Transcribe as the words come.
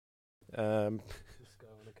This guy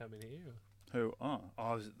want to come in here? Who? Oh,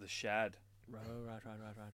 was it the Shad? Right.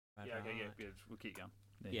 Yeah, okay, yeah. We'll keep going.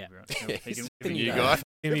 Yeah. He can, The if new he guy.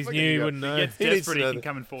 If he's new, you wouldn't know. gets He needs desperate, to he know can that.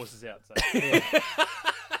 come and force us out. So.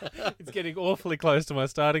 It's getting awfully close to my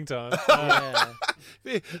starting time. Yeah.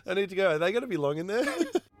 I need to go. Are they going to be long in there?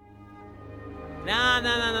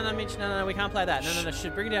 No, Mitch. No, we can't play that. No.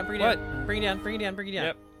 Shit, bring it down. Bring it What? down. Bring it down.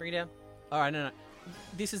 Yep. Bring it down. All right, no.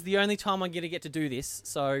 This is the only time I'm going to get to do this.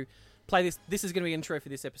 So play this. This is going to be an intro for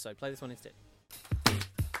this episode. Play this one instead.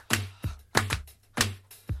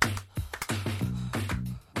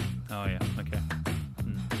 Oh, yeah. Okay.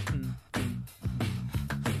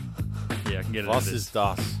 Yeah, I can get it. Voss into is this.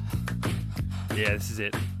 Das. Yeah, this is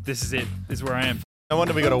it. This is where I am. No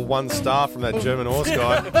wonder we got a 1 star from that German horse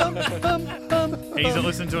guy. He's not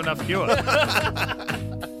listened to enough Cure.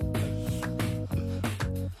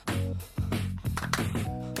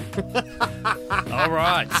 All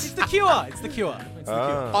right. It's the Cure. It's the Cure.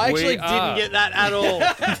 Ah. I actually We are. didn't get that at all.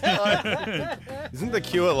 Isn't The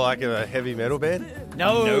Cure like a heavy metal band?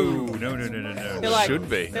 No. No. They're like, Should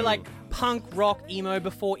be. They're like punk rock emo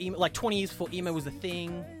before emo, like 20 years before emo was the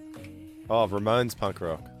thing. Oh, Ramones punk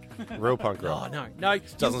rock. Real punk Oh rock. no.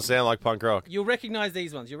 Doesn't sound like punk rock. You'll recognize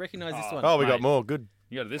these ones. You'll recognize this one. Oh, we Mate. got more. Good.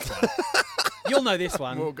 You got this one. You'll know this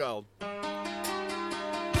one. More gold.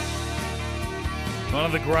 One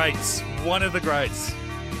of the greats.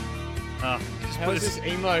 How is this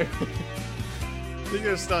emo? You're going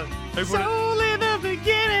to start. Who put it? Only the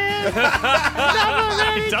beginning.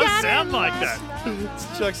 It does sound like that.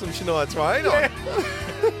 Let's chuck some Shania Twain on.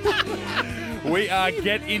 We are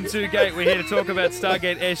Get Into Gate. We're here to talk about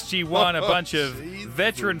Stargate SG-1, a bunch of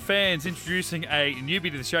veteran fans introducing a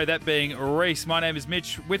newbie to the show, that being Reese. My name is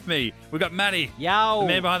Mitch. With me, we've got Matty, Yow. the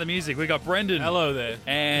man behind the music. We've got Brendan. Hello there.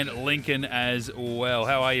 And Lincoln as well.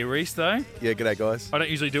 How are you, Reese, though? Yeah, g'day, guys. I don't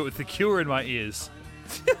usually do it with the Cure in my ears.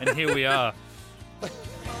 And here we are.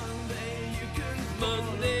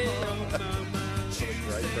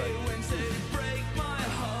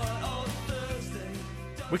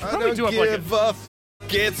 We could probably do up like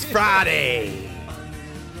a It's Friday.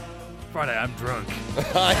 Friday, I'm drunk.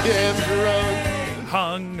 I am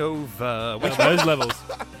Hungover. Which Those levels.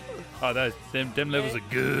 Oh, them levels are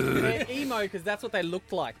good. They're emo because that's what they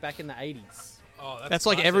looked like back in the 80s. Oh, That's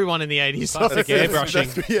like everyone in the 80s. Classic drunk.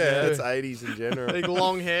 airbrushing. That's 80s in general. Big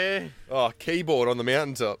long hair. Oh, keyboard on the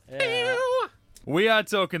mountaintop. Yeah. We are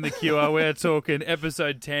talking The Cure. We're talking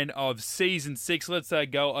episode 10 of season 6. Let's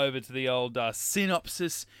go over to the old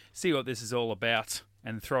synopsis, see what this is all about,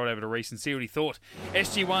 and throw it over to Reese and see what he thought.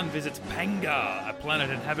 SG-1 visits Pangar, a planet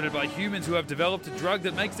inhabited by humans who have developed a drug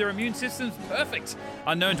that makes their immune systems perfect.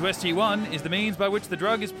 Unknown to SG-1 is the means by which the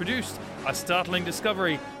drug is produced, a startling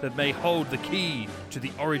discovery that may hold the key to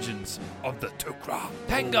the origins of the Tok'ra.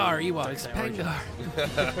 Pangar, Ewoks,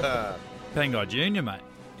 Pangar. Pangar Jr., mate.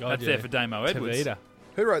 God, That's yeah. there for Damo Edwards. Tavita.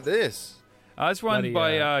 Who wrote this? It's one Bloody,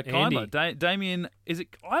 by Andy. Kindler. Damien, is it?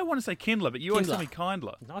 I want to say Kindler, but you always tell me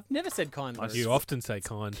Kindler. Kindler. I've never said Kindler. You often say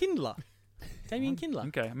kind. Kindler. Damien Kindler.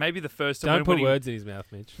 Okay, maybe the first Don't time. put words in his mouth,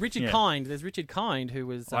 Mitch. Richard Yeah. Kind. There's Richard Kind who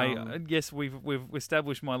was. Yes, we've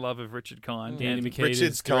established my love of Richard Kind. Andy and- McKee.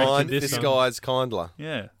 Richard's directed kind. this This song. guy's kindler.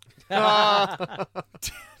 Yeah.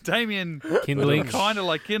 Damien, Kindling. kind of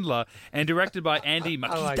like Kindler, and directed by Andy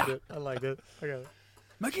Makita. I liked it. Okay.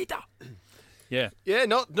 Makita. Yeah. Yeah,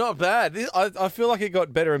 not bad. I feel like it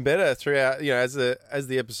got better and better throughout. As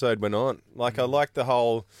the episode went on. Like I liked the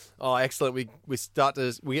whole. Oh, excellent! We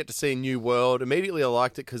get to see a new world. Immediately, I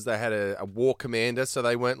liked it because they had a war commander, so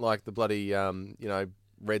they weren't like the bloody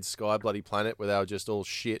Red Sky bloody planet where they were just all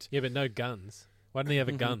shit. Yeah, but no guns. Why didn't he have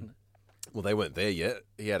a gun? Well, they weren't there yet.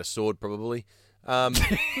 He had a sword probably.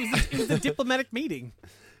 It was a diplomatic meeting.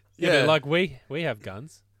 Yeah, but like we have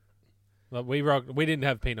guns. Like we didn't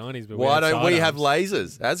have P90s, but Why had don't we have sidearms.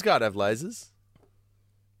 lasers? Asgard have lasers.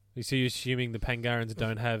 So you're assuming the Pangarans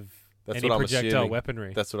don't have That's any what I'm projectile assuming.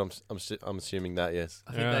 weaponry? That's what I'm assuming that, yes.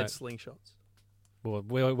 I think they Alright. had slingshots. Well,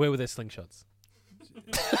 where were their slingshots?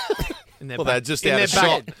 In their Well, back, they're just in out their of back,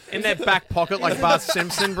 shot. in their back pocket like Bart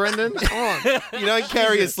Simpson, Brendan. Come on. You don't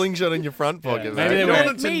carry a slingshot in your front pocket, Yeah, mate. maybe they You were-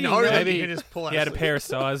 wanted to Meeting, know that maybe you can just pull out He had a sling- pair of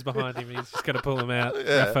size behind him. He's just got to pull them out,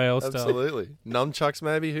 Yeah, Raphael style. absolutely. Nunchucks,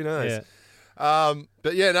 maybe. Who knows? Yeah.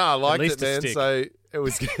 But yeah, no, I liked least it, a man. stick. So it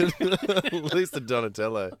was good. At least a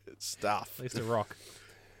Donatello stuff. At least a rock.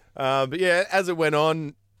 But yeah, as it went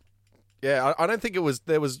on, yeah, I don't think it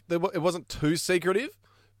wasn't too secretive,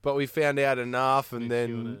 but we found out enough, and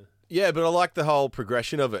then yeah, but I like the whole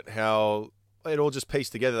progression of it. How it all just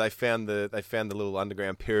pieced together. They found the little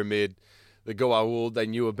underground pyramid. the Goa'uld. They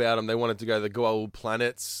knew about them. They wanted to go to the Goa'uld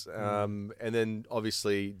planets. And then,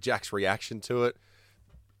 obviously, Jack's reaction to it.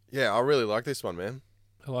 Yeah, I really like this one, man.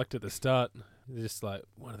 I liked at the start. They're just like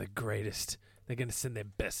one of the greatest. They're going to send their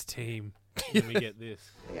best team. When we get this.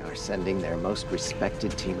 They are sending their most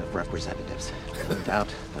respected team of representatives. No doubt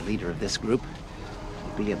the leader of this group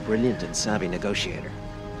will be a brilliant and savvy negotiator.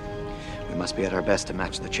 We must be at our best to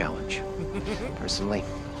match the challenge. Personally,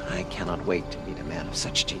 I cannot wait to meet a man of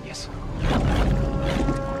such genius.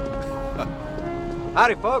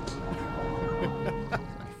 Howdy, folks.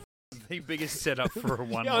 The biggest setup for a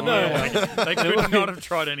one. Yeah, I know. They could not have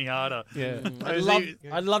tried any harder. Yeah.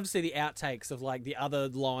 I'd love to see the outtakes of like the other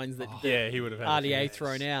lines that Yeah, he would have had RDA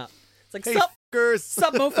thrown out. It's like, Hey, sup, fuckers.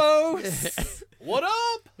 sup, mofos. What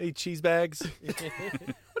up? Hey, cheese bags.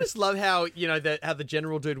 I just love how how the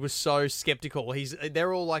general dude was so skeptical.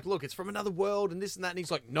 They're all like, "Look, it's from another world and this and that," and he's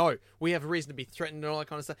like, "No, we have a reason to be threatened and all that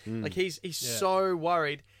kind of stuff." Like he's so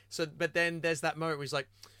worried. So, but then there's that moment where he's like,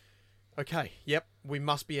 "Okay, yep, we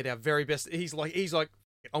must be at our very best." He's like,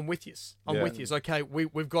 "I'm with you. I'm with you. Okay,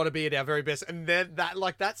 we've got to be at our very best." And then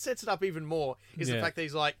that sets it up even more. Is the fact that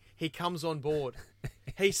he's like, he comes on board.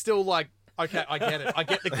 He's still like, okay, I get it. I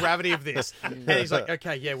get the gravity of this. And he's like,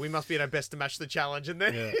 okay, yeah, we must be at our best to match the challenge. And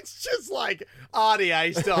then it's just like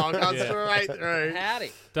RDA style comes straight through.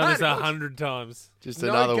 Howdy. Done this Howdy, 100 times. Just No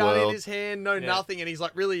another gun world. in his hand, no nothing. And he's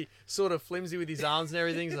like really sort of flimsy with his arms and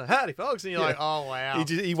everything. He's like, howdy, folks. And you're like, oh, wow.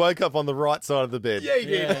 He woke up on the right side of the bed. Yeah, he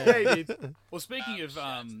did. Yeah, he did. Well, speaking of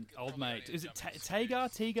old mate, is it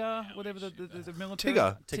Tigar, whatever the military?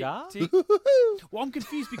 Tigger. Tigar? Well, I'm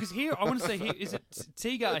confused because here I want to say here is it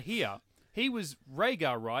Tigar here? He was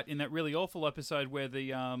Rhaegar, right, in that really awful episode where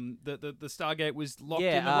the Stargate was locked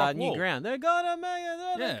in the rock New wall. ground. They're gonna make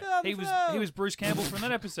it. Yeah, he was Bruce Campbell from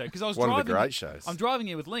that episode because I was One driving. of the great shows. I'm driving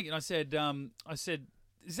here with Link, and I said,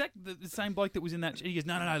 is that the same bloke that was in that? He goes,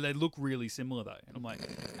 no, they look really similar though, and I'm like,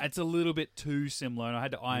 it's a little bit too similar. And I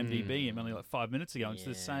had to IMDb him only like 5 minutes ago. And it's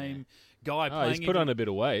the same guy Oh, playing he's put on a bit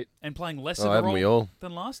of weight and playing less Oh, of a haven't role we all?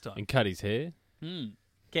 than last time. and cut his hair.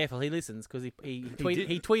 Careful, he listens because he did.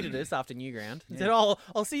 tweeted us after Newground. He said, "Oh,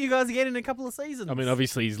 I'll see you guys again in a couple of seasons." I mean,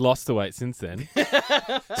 obviously he's lost the weight since then.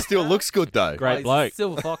 Still looks good, though. Great he's bloke.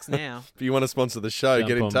 Silver Fox now. If you want to sponsor the show, Jump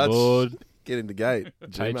get in on touch. board. Get in the gate.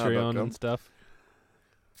 Patreon and stuff.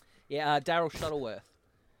 Yeah, Daryl Shuttleworth.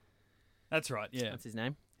 That's right. Yeah, That's his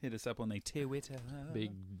name. hit us up on the Twitter.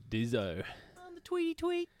 Big Dizzo. On the tweet.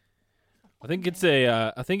 I think it's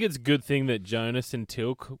a good thing that Jonas and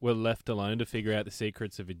Tilk were left alone to figure out the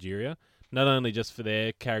secrets of Egeria. Not only just for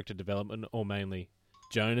their character development, or mainly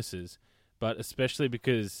Jonas's, but especially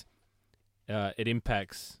because it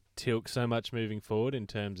impacts Tilk so much moving forward in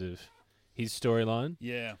terms of his storyline,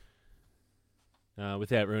 Yeah.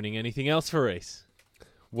 without ruining anything else for Reese.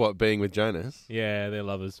 What, being with Jonas? Yeah, they're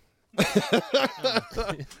lovers.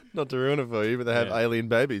 Not to ruin it for you, but they have Yeah. alien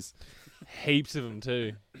babies. Heaps of them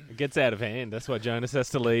too. It gets out of hand. That's why Jonas has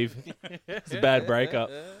to leave. It's a bad breakup.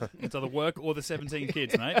 It's either work or the 17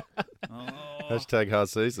 kids, mate. Oh. Hashtag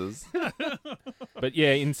Harcesis. But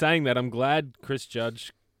yeah, in saying that, I'm glad Chris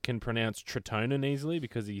Judge can pronounce Tritonin easily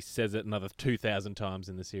because he says it another 2,000 times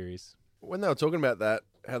in the series. When they were talking about that,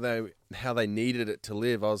 how they needed it to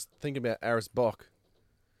live, I was thinking about Aris Bok.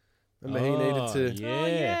 Remember he needed to... Yeah. Oh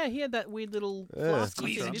yeah, he had that weird little Yeah. flask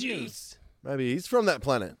Squeeze thing, the didn't he? juice. Maybe he's from that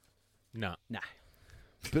planet. No. Nah.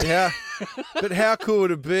 But how cool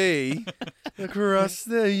would it be across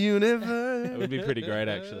the That universe? would be pretty great,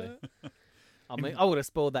 actually. I mean, I would have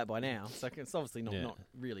spoiled that by now, so it's obviously not, Yeah. not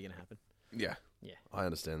really going to happen. Yeah. Yeah. I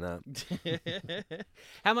understand that.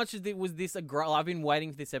 How much was this a grow? I've been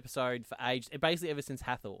waiting for this episode for ages, basically ever since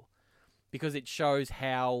Hathor, because it shows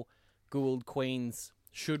how Goa'uld queens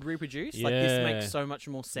should reproduce. Like this Yeah. makes so much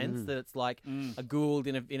more sense that it's like a Goa'uld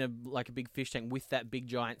in a like a big fish tank with that big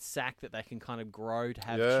giant sack that they can kind of grow to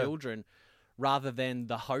have Yeah. children, rather than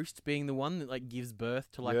the host being the one that like gives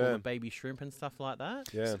birth to like all Yeah. the baby shrimp and stuff like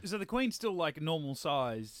that. Yeah. So the Queen's still like normal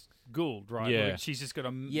size Goa'uld, right? Yeah. Like, she's just got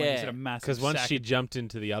a Yeah. a massive. Because once sack she of- jumped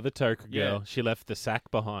into the other Toka girl, Yeah. she left the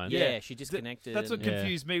sack behind. Yeah, she disconnected. That's what and- Yeah.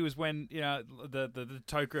 confused me was when the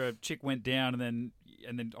Toka chick went down and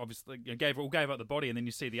then obviously gave up the body and then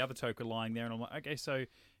you see the other Toka lying there and I'm like, okay, so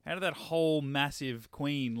how did that whole massive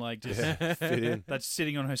queen like just Fit in. that's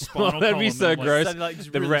sitting on her spinal That'd be column so and, like, gross. So, like,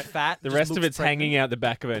 just The really re- fat. The just rest of looks it's pregnant. hanging out the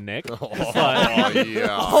back of her neck. Oh,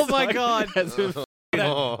 yeah. Oh my god! That's Be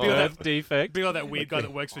like Birth that, defect. be like that weird guy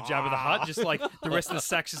that works for Jabba the Hutt, just like the rest of the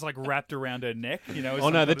sack's just like wrapped around her neck, you know. Oh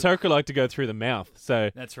no, the Toka like to go through the mouth, so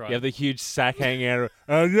That's right. you have the huge sack hanging out.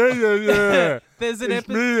 Oh yeah. There's an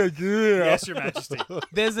Yes, Your Majesty.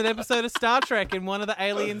 There's an episode of Star Trek in one of the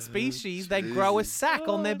alien species. They grow a sack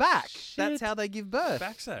on their back. That's how they give birth.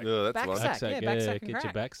 Back sack. Oh, that's Back fun. sack. Yeah, back sack and get your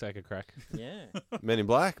crack. back sack a crack. Yeah. Men in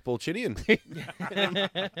Black, Bolchidian.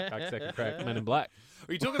 Back sack a crack. Men in Black.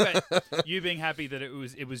 Are you talking about you being happy that it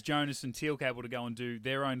was Jonas and Teal'c able to go and do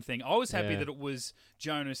their own thing? I was happy Yeah. that it was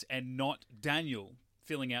Jonas and not Daniel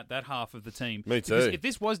filling out that half of the team. Me Because too. if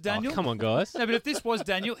this was Daniel, Oh, come on, guys. no, but if this was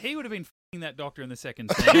Daniel, he would have been f***ing that doctor in the second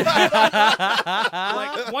scene.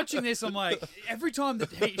 Like watching this, I'm like, every time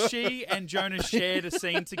that she and Jonas shared a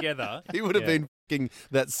scene together, He would have been f***ing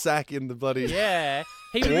that sack in the bloody. Yeah.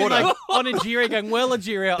 He would have been like on Egeria going, well,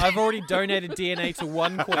 Egeria, I've already donated DNA to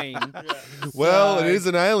one queen. Well, So- it is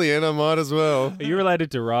an alien. I might as well. Are you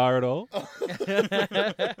related to Ra at all?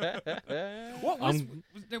 what was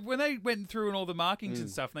when they went through and all the markings and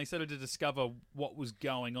stuff, and they started to discover what was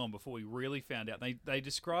going on before we really found out. They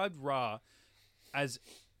described Ra as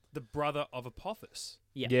the brother of Apophis.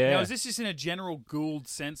 Yeah. Yeah. Now, is this just in a general Gould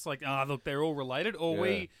sense, like, look, they're all related, or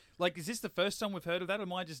is this the first time we've heard of that? Or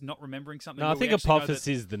am I just not remembering something? No, I where we think actually know Apophis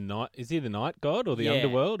that- is the night. Is he the night god or the Yeah.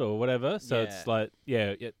 underworld or whatever? So Yeah. it's like,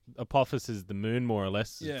 Apophis is the moon, more or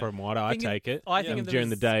less, Yeah. from what I Think it- take it. I think and of them during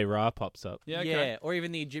the as- day, Ra pops up. Yeah, okay. Yeah, or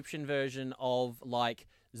even the Egyptian version of like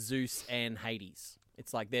Zeus and Hades.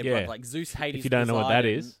 It's like they're Yeah. brothers. Like Zeus, Hades. If you don't know what that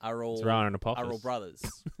Poseidon is, are all It's Ra and Apophis. are all brothers.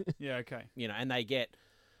 Yeah, okay. You know, and they get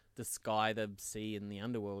the sky, the sea, and the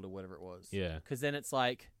underworld, or whatever it was. Yeah. Because then it's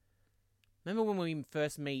like, remember when we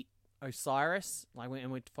first meet Osiris, like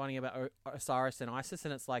and we're finding about Osiris and Isis,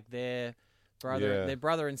 and it's like their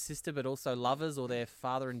brother and sister, but also lovers, or their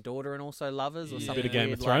father and daughter, and also lovers, or Yeah. something. Bit of Game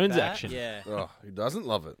weird of like Thrones that. action. Yeah. Oh, who doesn't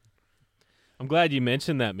love it? I'm glad you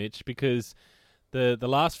mentioned that, Mitch, because the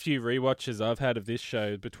last few rewatches I've had of this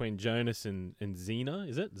show between Jonas and Xena,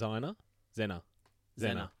 is it? Zena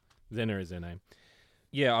is her name.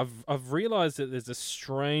 Yeah, I've realised that there's a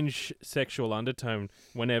strange sexual undertone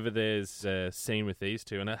whenever there's a scene with these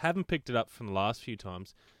two, and I haven't picked it up from the last few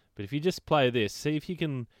times. But if you just play this, see if you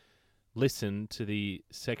can listen to the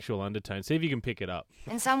sexual undertone. See if you can pick it up.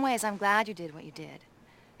 In some ways, I'm glad you did what you did.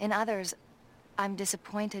 In others, I'm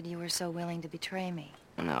disappointed you were so willing to betray me.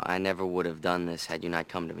 No, I never would have done this had you not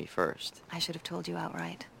come to me first. I should have told you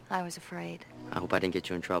outright. I was afraid. I hope I didn't get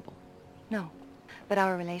you in trouble. No. But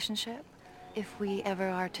our relationship, if we ever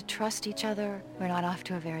are to trust each other, we're not off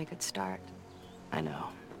to a very good start. I know.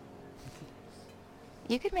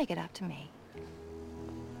 You could make it up to me.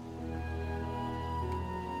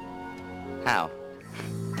 How?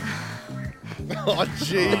 Oh,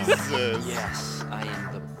 Jesus. Yes, I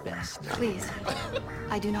am the best. Please.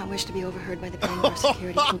 I do not wish to be overheard by the Bangor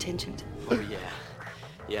security contingent. Oh, yeah.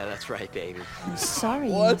 Yeah, that's right, baby. I'm sorry.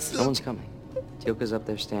 What? Someone's coming. Teal'c's up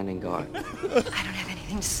there standing guard. I don't have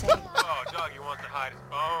anything to say. Oh, Doug, you want to hide his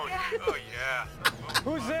bone? Oh, yeah.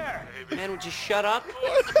 Who's there? Man, would you shut up?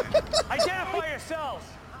 Identify yourselves!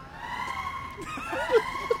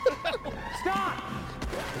 Stop!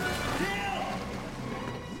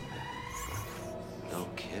 No,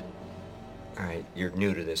 kid. All right, you're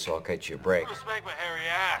new to this, so I'll cut you a break. I'll smack my hairy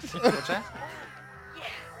ass. What's that?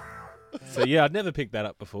 So yeah, I'd never picked that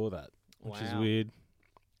up before that, which is Wow. weird.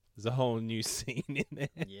 There's a whole new scene in there.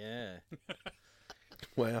 Yeah.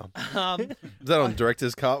 Wow. Um, Was that on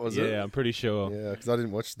director's cut, was it? Yeah, I'm pretty sure. Yeah, because I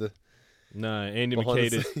didn't watch the... No, Andy Behind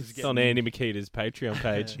the Makita. scenes. It's on Andy Makita's Patreon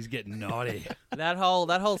page. He's getting naughty. that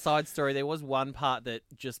whole side story, there was one part that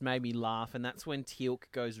just made me laugh, and that's when Teal'c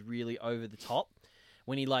goes really over the top.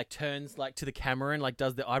 When he like turns like to the camera and like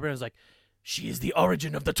does the eyebrows, like, she is the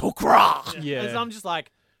origin of the Tok'ra. Yeah. And so I'm just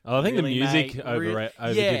like, Oh, I think really, the music mate? overdid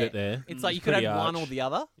Yeah. it there. It's like you It's could have pretty one arch. or the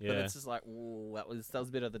other, but Yeah. it's just like, ooh, that was a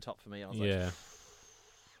bit of the top for me. I was like, Yeah.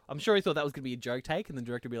 I'm sure he thought that was going to be a joke take, and the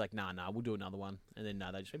director would be like, nah, we'll do another one. And then,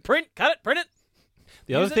 no, they just went, print it.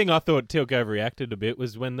 The other Use it. thing I thought Teal'c overreacted a bit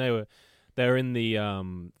was when they were in the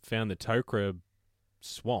found the Tok'ra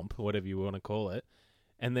swamp or whatever you want to call it,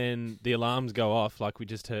 and then the alarms go off like we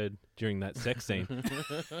just heard during that sex scene,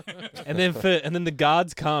 and then the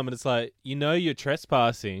guards come and it's like, you know, you're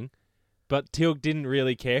trespassing. But Teal'c didn't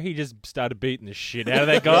really care. He just started beating the shit out of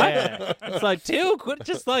that guy. Yeah. It's like, Teal'c,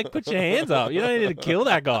 just like put your hands up. You don't need to kill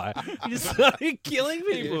that guy. You just started killing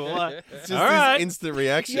people. Like, It's just all right. this instant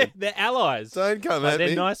reaction. Yeah, they're allies. Don't come Like, at they're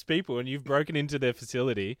me. nice people, and you've broken into their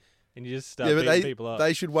facility, and you just start Yeah, but beating people up.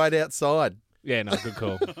 they should wait outside. Yeah, no, good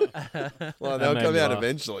call. Well, That they'll made come me out laugh.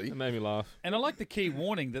 eventually. It made me laugh. And I like the key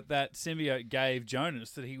warning that symbiote gave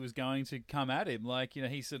Jonas that he was going to come at him. Like,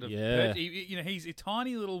 he sort of, Yeah. he's a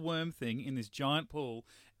tiny little worm thing in this giant pool,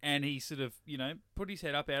 and he sort of, put his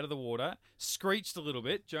head up out of the water, screeched a little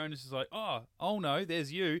bit. Jonas is like, oh no,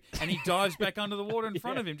 there's you. And he dives back under the water in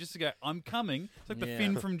front of him just to go, I'm coming. It's like the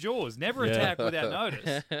Finn from Jaws. Never Yeah. attack without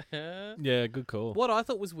notice. Yeah, good call. What I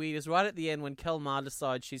ththought was weird is right at the end when Kelmar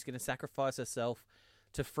decides she's going to sacrifice herself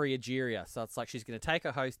to free Egeria. So it's like she's going to take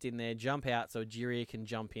her host in there, jump out so Egeria can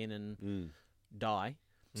jump in and die.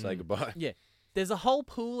 Say goodbye. Yeah. There's a whole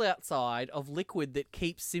pool outside of liquid that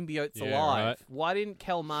keeps symbiotes Yeah, alive. right. Why didn't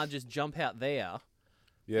Kelmar just jump out there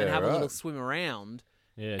Yeah, and have a right. little swim around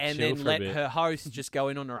Yeah, and chill then for a let bit. her host just go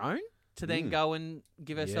in on her own to then go and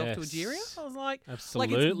give herself to Yes. Egeria? I was like,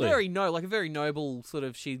 Absolutely. like it's like a very noble sort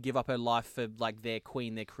of she'd give up her life for like their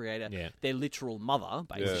queen, their creator, Yeah. their literal mother,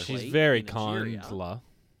 basically. She's very in kind, Egeria. La.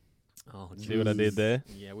 Oh, See what I did there?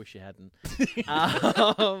 Yeah, I wish you hadn't.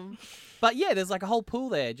 But yeah, there's like a whole pool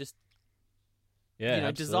there, just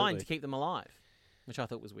Yeah, designed to absolutely. keep them alive, which I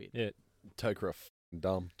thought was weird. Yeah, Tok'ra f***ing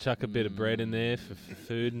dumb. chuck a bit of bread in there for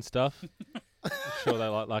food and stuff. I'm sure they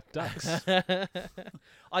like ducks.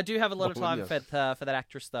 I do have a lot of Why time wouldn't for that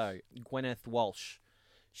actress though, Gwyneth Walsh.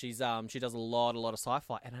 She's she does a lot of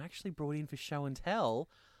sci-fi, and I actually brought in for show and tell.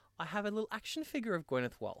 I have a little action figure of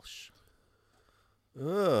Gwyneth Walsh.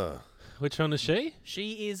 Ugh. Which one is she?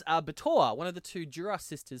 She is Bator, one of the two Duras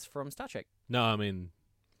sisters from Star Trek. No, I mean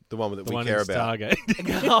The one that the we one care in about. Stargate.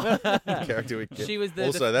 The character we care. She was the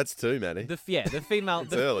Also, that's two, Matty. the female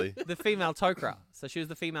It's early. the female Tok'ra. So she was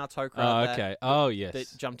the female Tok'ra. Oh, that- okay. Oh, yes. That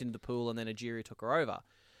jumped into the pool, and then Egeria took her over.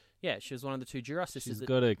 Yeah, she was one of the two Duras sisters. She's that-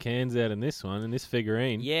 got her cans out in this one, in this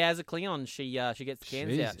figurine. Yeah, as a Klingon, she gets the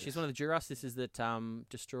cans out. Jesus. She's one of the Duras sisters that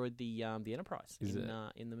destroyed the Enterprise Is it?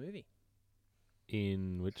 in the movie.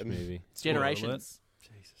 In which movie? Generations.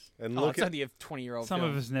 And Oh, look it's at only a 20-year-old Some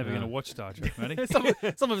film. of us never Yeah. going to watch Star Trek, Matty.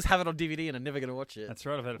 some of us have it on DVD and are never going to watch it. That's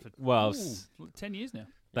right, I've had it for Well, ooh, 10 years now.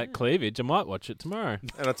 that cleavage, I might watch it tomorrow.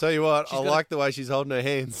 and I tell you what, She's I got like the way she's holding her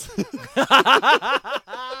hands.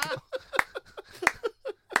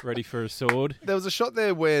 Ready for a sword. There was a shot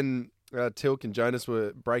there when Tilk and Jonas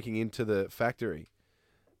were breaking into the factory,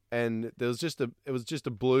 and there was just it was just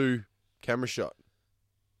a blue camera shot.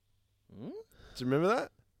 Hmm? Do you remember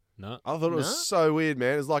that? No. I thought it was No. so weird,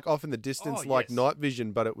 man. It was like off in the distance, Oh, like yes. night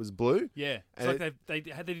vision, but it was blue. Yeah, it's And like they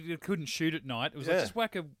couldn't shoot at night. It was like Yeah. just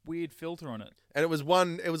whack a weird filter on it. And it was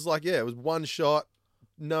one. It was like it was one shot,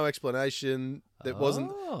 no explanation. It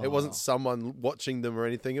wasn't Oh. someone watching them or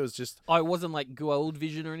anything. It was just Oh, it wasn't like Goa'uld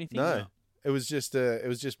vision or anything? no. It was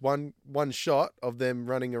just one shot of them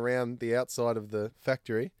running around the outside of the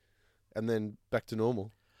factory, and then back to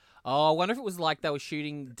normal. Oh, I wonder if it was like they were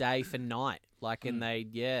shooting day for night. Like, and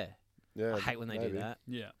Yeah, I hate when they maybe. do that.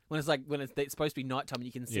 Yeah. When it's like, when it's supposed to be nighttime and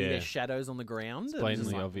you can see Yeah. their shadows on the ground. It's and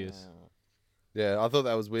blatantly like, obvious. Yeah, I thought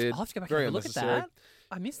that was weird. I'll have to go back Very and have a look at unnecessary.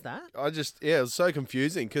 that. I missed that. It was so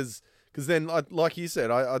confusing because then, like you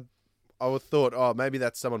said, I would thought, oh, maybe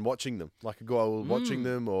that's someone watching them, like a guy watching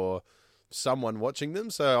them or someone watching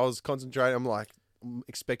them. So I was concentrating. I'm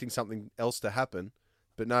expecting something else to happen,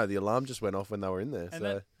 but no, the alarm just went off when they were in there. And so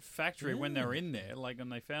that factory, when they were in there, like when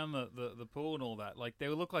they found the pool and all that, like they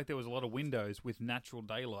looked like there was a lot of windows with natural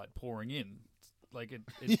daylight pouring in. Like it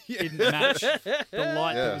didn't match the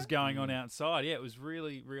light that was going on outside. Yeah, it was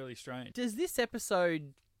really, really strange. Does this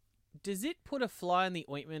episode, does it put a fly in the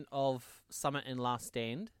ointment of Summit and Last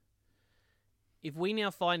Stand? If we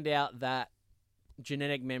now find out that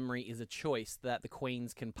genetic memory is a choice that the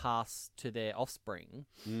queens can pass to their offspring,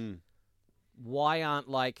 why aren't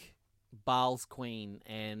like Baal's queen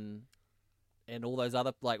and all those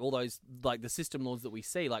other the system lords that we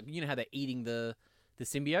see, like you know how they're eating the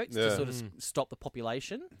symbiotes to Yeah. sort of stop the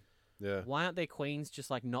population? yeah, Why aren't their queens just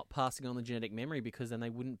like not passing on the genetic memory, because then they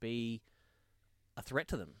wouldn't be a threat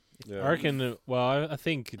to them? yeah. I reckon, I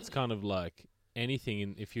think it's kind of like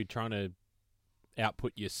anything, if you're trying to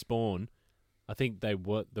output your spawn, I think the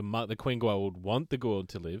Queen Goa'uld would want the Goa'uld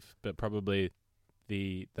to live, but probably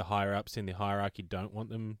the higher ups in the hierarchy don't want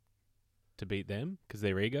them to beat them because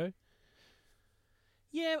their ego.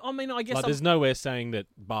 Yeah, I mean, I guess Like, there's nowhere saying that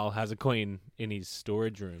Baal has a queen in his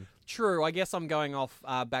storage room. true. I guess I'm going off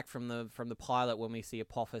back from the pilot when we see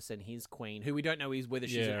Apophis and his queen, who we don't know is whether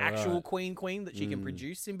she's an Yeah, actual right. queen that she can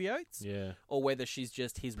produce symbiotes, Yeah, or whether she's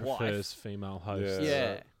just his prefers wife. female hosts.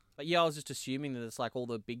 Yeah. But yeah, I was just assuming that it's like all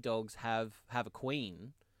the big dogs have a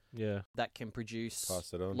queen Yeah. that can produce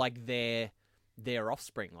Pass it on. like their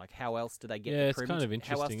offspring. Like how else do they get Yeah, the it's kind of how else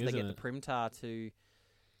interesting, do they isn't get it? the primtar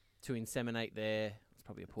to inseminate their? It's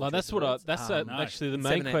probably a poor. Well, choice that's of what I. words. That's no. actually the It's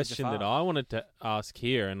main 7 question that Jafar. I wanted to ask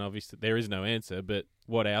here, and obviously there is no answer. But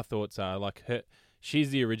what our thoughts are, like she's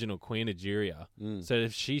the original Queen of Jiria. So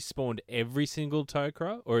if she spawned every single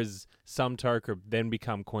Tok'ra, or is some Tok'ra then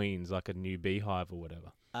become queens, like a new beehive or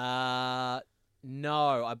whatever?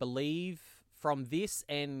 No, I believe from this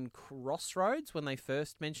and Crossroads, when they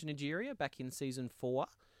first mentioned Aegeria back in season 4,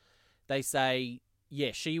 they say,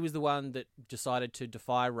 yeah, she was the one that decided to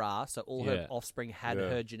defy Ra, so all her offspring had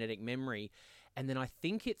her genetic memory. And then I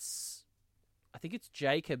think it's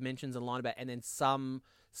Jacob mentions a line about, and then some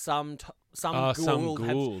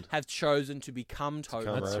Goa'uld have chosen to become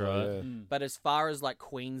Tok'ra. That's right. But as far as like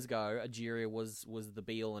queens go, Aegeria was the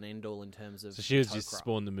be all and end all in terms of. So she was Tok'ra. just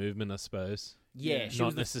spawned the movement, I suppose. Yeah, she not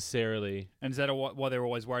was necessarily. And is that why they're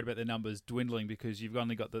always worried about their numbers dwindling? Because you've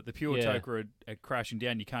only got the pure Tok'ra are crashing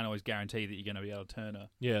down. You can't always guarantee that you're going to be able to turn a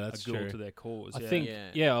That's Goa'uld true. to their cause. I think,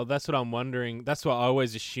 well, that's what I'm wondering. That's what I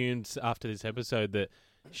always assumed after this episode, that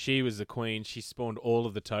she was the queen. She spawned all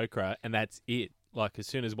of the Tok'ra, and that's it. Like, as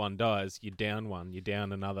soon as one dies, you're down one, you're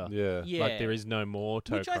down another. Yeah. Like, there is no more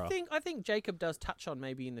Tok'ra. Which I think Jacob does touch on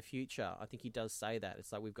maybe in the future. I think he does say that.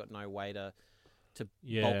 It's like we've got no way to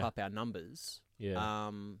bulk up our numbers. Yeah.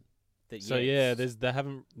 So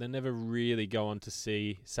they never really go on to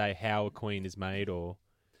say how a queen is made or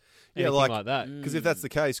anything like like that. Because if that's the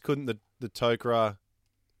case, couldn't the Tok'ra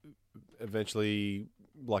eventually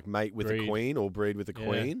like mate with a queen or breed with a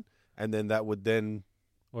queen, and then that would then.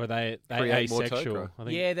 Or they create more asexual? Tok'ra. I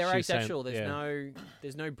think they're she's saying- asexual.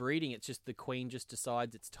 There's no breeding. It's just the queen just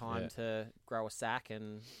decides it's time to grow a sack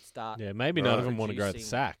and start. Yeah, maybe none of them want to grow the producing-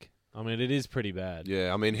 sack. I mean, it is pretty bad.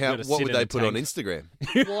 Yeah, I mean, You gotta what sit would in they a put on tank. Instagram?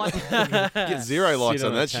 Well, Get 0 likes Sit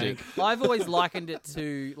on on a that shit. tank. I've always likened it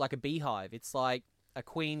to like a beehive. It's like a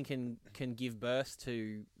queen can give birth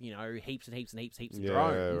to heaps and heaps and heaps of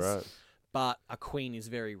drones. Right. But a queen is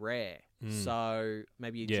very rare. So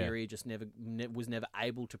maybe Aegeria just was never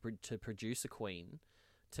able to produce a queen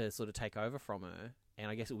to sort of take over from her. And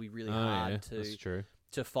I guess it would be really hard that's true.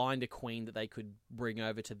 to find a queen that they could bring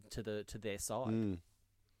over to their side.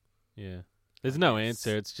 Yeah. There's no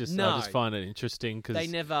answer. It's just I just find it interesting because They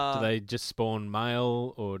never. do they just spawn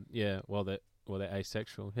male or they're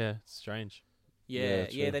asexual? Yeah, it's strange. Yeah,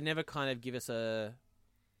 true. they never kind of give us a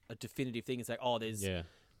definitive thing. It's like, oh,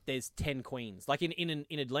 there's 10 queens. Like in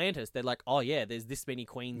Atlantis, they're like, oh yeah, there's this many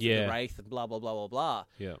queens in the Wraith and blah blah blah blah blah.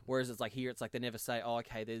 Yeah. Whereas it's like here, it's like they never say, oh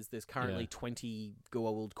okay, there's currently 20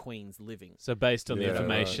 Goa'uld queens living. So based on the Yeah,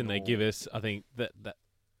 information right. they give us, I think that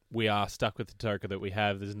we are stuck with the Tok'ra that we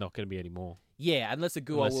have. There's not going to be any more Yeah, unless a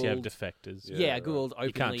unless you have Goa'uld, defectors. a Goa'uld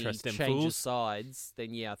You can't openly trust them changes fools. sides,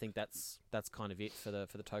 then I think that's kind of it for the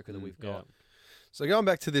Tok'ra that we've got. So going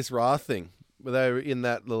back to this Ra thing, where they were in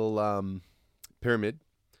that little pyramid,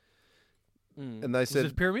 and they Was said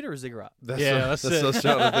it a pyramid or a ziggurat? That's Yeah, what, that's that's it. what I was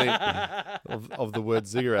trying to think of the word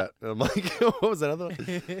ziggurat. And I'm like, what was that other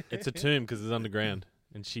one? It's a tomb because it's underground,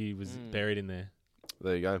 and she was buried in there.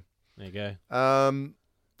 There you go. There you go.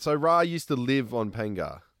 So Ra used to live on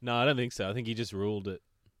Pangar. No, I don't think so. I think he just ruled it.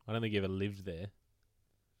 I don't think he ever lived there.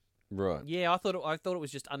 Right. Yeah, I thought it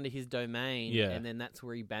was just under his domain. Yeah. and then that's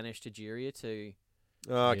where he banished Aegeria to.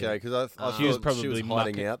 Oh, okay, because I thought She was she probably was hiding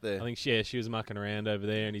mucking- out there. I think she was mucking around over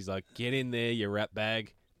there, and he's like, "Get in there, you rat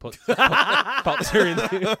bag." Pops her in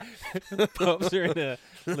a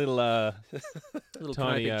little Little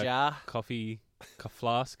tiny canopic jar. coffee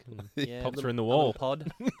flask, and Yeah, pops little- her in the a wall. little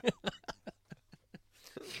pod.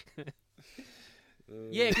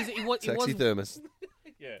 Yeah, because it was Taxidermist.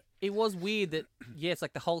 it was weird that it's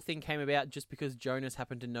like the whole thing came about just because Jonas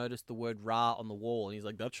happened to notice the word Ra on the wall, and he's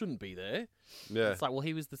like, that shouldn't be there. Yeah. It's like, well,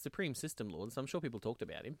 he was the Supreme System Lord, so I'm sure people talked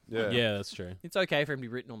about him. Yeah, that's true. It's okay for him to be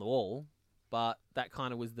written on the wall, but that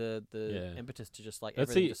kind of was the Yeah. impetus to just like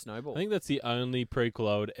That's everything the- to snowball. I think that's the only prequel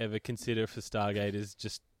I would ever consider for Stargate is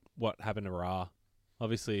just what happened to Ra.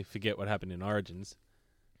 Obviously, forget what happened in Origins,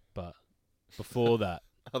 but before that,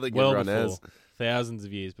 I think well everyone before, has. thousands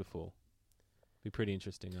of years before, be pretty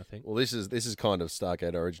interesting. I think Well, this is kind of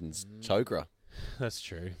Stargate Origins Tok'ra. that's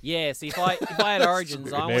true. Yeah, see, if I had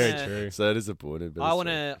Origins, I Very want true. So disappointed. But I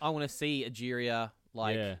it's want to see Aegeria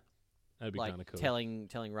like yeah, that'd be kind of cool.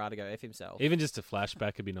 telling Ra to go F himself. Even just a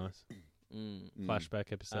flashback would be nice. Mm.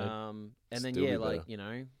 Flashback episode. And then Still be like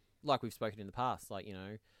better. like we've spoken in the past, like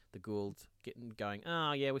the Goa'uld going,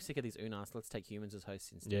 oh yeah, we're sick of these Unas. Let's take humans as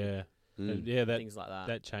hosts instead. Yeah, Mm. yeah. That Things like that.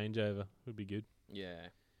 that changeover would be good. Yeah.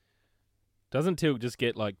 Doesn't Tilk just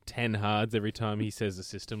get like 10 hards every time he says the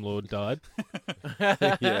System Lord died?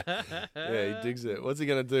 Yeah, he digs it. What's he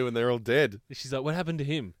gonna do when they're all dead? She's like, what happened to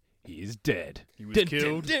him? He is dead. He was Dun,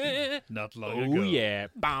 killed dun, dun. not long Oh ago. yeah.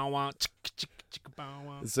 Bow, wow, chicka, chicka, chicka,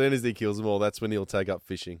 As soon as he kills them all, that's when he'll take up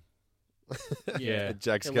fishing. Yeah. At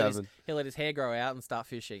Jack's He'll let, cabin. he'll let his hair grow out and start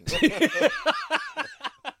fishing.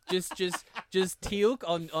 just Teal'c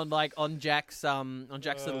on Jack's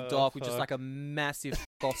little dock with just like a massive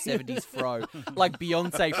off 70s fro, like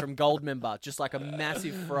Beyonce from Goldmember, just like a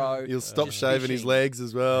massive fro. He'll stop just shaving his fishing. legs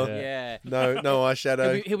as well. Yeah. No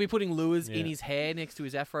eyeshadow. He'll be putting lures Yeah. in his hair next to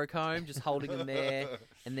his afro comb, just holding them there,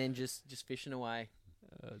 and then just fishing away.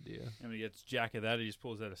 Oh dear. And when he gets Jack of that, he just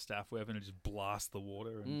pulls out a staff weapon and just blasts the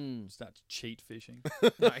water and starts cheat fishing.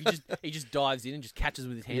 No, he just dives in and just catches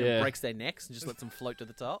with his hand Yeah. and breaks their necks and just lets them float to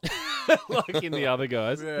the top. Like in the other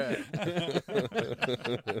guys.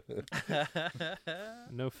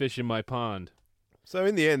 No fish in my pond. So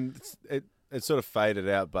in the end, it sort of faded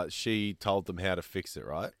out, but she told them how to fix it,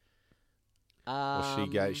 right? Or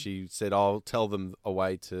she said, "I'll tell them a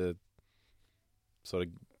way to sort of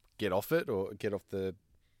get off it, or get off the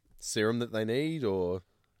serum that they need, or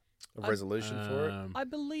a resolution for it." I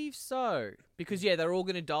believe so, because they're all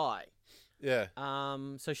going to die. Yeah.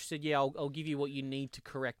 So she said, I'll give you what you need to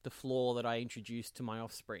correct the flaw that I introduced to my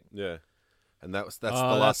offspring. Yeah. And that's the Oh,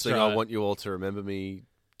 last that's thing I right. want you all to remember me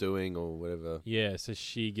doing, or whatever. Yeah, so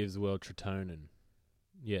she gives the world Tritonin.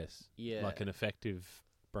 Yes. Yeah. Like an effective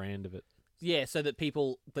brand of it. Yeah, so that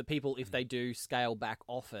people, if they do scale back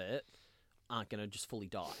off it, aren't going to just fully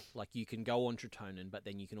die. Like, you can go on Tritonin, but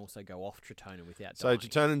then you can also go off Tritonin without So dying.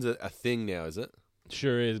 Tritonin's a thing now, is it?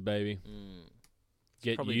 Sure is, baby.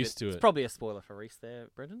 Get Probably used to It's it. probably a spoiler for Reese there,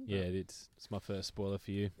 Brendan. Yeah, it's my first spoiler for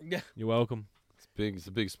you. Yeah. You're welcome. It's big. It's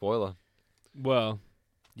a big spoiler. Well,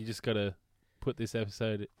 you just got to put this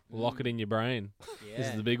episode, lock it in your brain. Yeah. This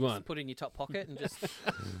is the big one. Just put it in your top pocket and just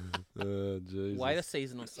Jesus. wait a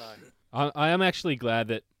season or so. I am actually glad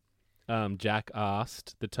that Jack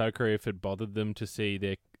asked the Tok'ra if it bothered them to see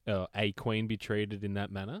their a queen be treated in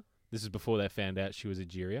that manner. This is before they found out she was a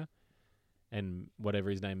Jiria. And whatever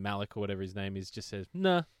his name, Malik or whatever his name is, just says,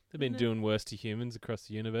 nah, they've been doing worse to humans across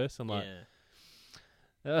the universe. I'm like,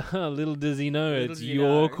 little does he know, Little it's do you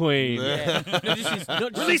your know. queen. Yeah.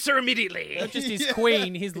 Release her immediately. Not just his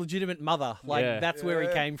queen, his legitimate mother. Like, Yeah. that's where he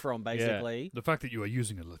came from, basically. The fact that you are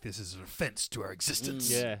using it like this is an offence to our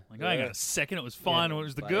existence. Yeah. Like, hang on a second, it was fine when it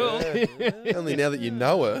was the girl. Only now that you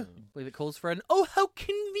know her. I believe it calls for an, oh, how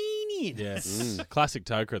convenient. Yes. Classic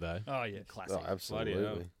Tok'ra, though. Oh, yeah. Classic. Oh,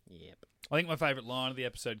 absolutely. Yep. I think my favourite line of the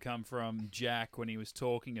episode come from Jack when he was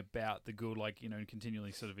talking about the good, like,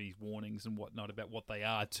 continually sort of his warnings and whatnot about what they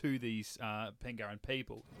are to these Pengaran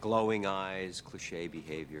people. Glowing eyes, cliche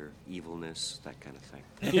behavior, evilness, that kind of thing.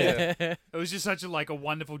 Yeah. It was just such a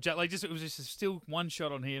wonderful Jack. Like, it was just still one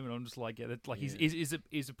shot on him, and I'm just like,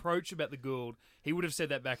 his approach about the Gould, he would have said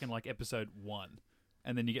that back in like episode 1.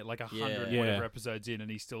 And then you get like 100 whatever episodes in, and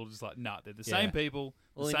he's still just like, nah, they're the same people,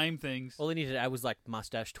 same things. All he needed to add was like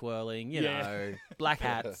mustache twirling, you know, black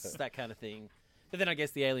hats, that kind of thing. But then I guess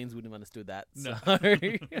the aliens wouldn't have understood that. So.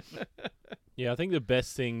 Yeah, I think the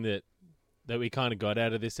best thing that we kind of got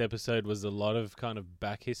out of this episode was a lot of kind of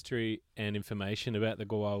back history and information about the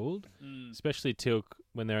Goa'uld, especially Teal'c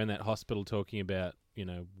when they're in that hospital talking about,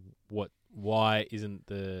 why isn't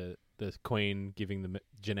the queen giving the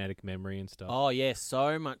genetic memory and stuff. Oh, yeah,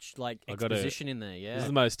 so much like exposition in there, This is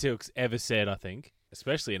the most Teal'c's ever said, I think,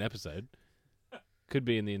 especially an episode. Could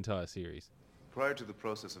be in the entire series. Prior to the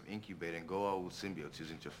process of incubating Goa'uld symbiotes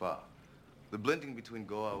using Jaffa, the blending between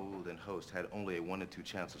Goa'uld and host had only a 1 in 2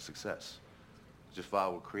 chance of success.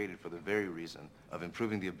 Jaffa were created for the very reason of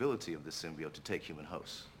improving the ability of the symbiote to take human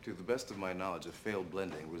hosts. To the best of my knowledge, a failed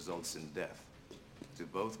blending results in death to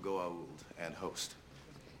both Goa'uld and host.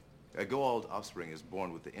 A Goa'uld offspring is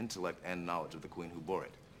born with the intellect and knowledge of the queen who bore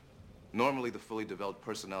it. Normally, the fully developed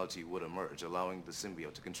personality would emerge, allowing the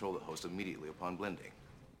symbiote to control the host immediately upon blending.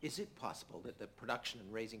 Is it possible that the production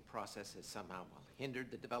and raising process has somehow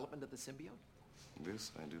hindered the development of the symbiote?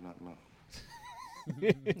 This I do not know.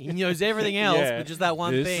 He knows everything else, but just that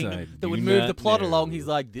one This thing I that do would move not the plot know. along. He's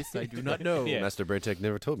like, this I do not know. Master Brentech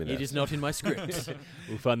never told me that. It is not in my script.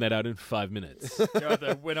 We'll find that out in 5 minutes.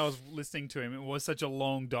 When I was listening to him, it was such a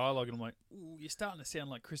long dialogue, and I'm like, ooh, you're starting to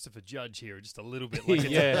sound like Christopher Judge here, just a little bit. Like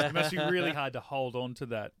it must be really hard to hold on to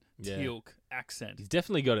that Teal'c accent. He's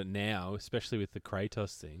definitely got it now, especially with the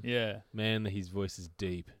Kratos thing. Yeah. Man, his voice is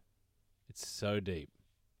deep. It's so deep.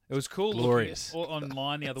 It was cool Glorious. looking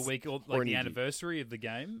online the other week, like the anniversary of the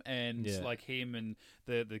game, and like him and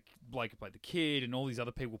the Blake who played the kid and all these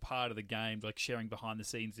other people part of the game, like sharing behind the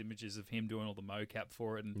scenes images of him doing all the mocap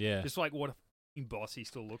for it, and just like what a f***ing boss he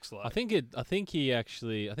still looks like. I think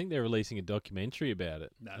they're releasing a documentary about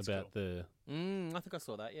it. That's about cool. I think I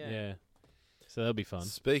saw that. Yeah. Yeah. So that'll be fun.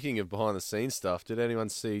 Speaking of behind the scenes stuff, did anyone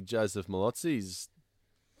see Joseph Malozzi's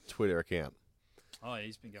Twitter account? Oh,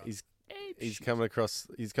 he's been going. He's come across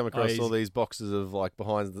all these boxes of like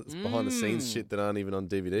behind the scenes shit that aren't even on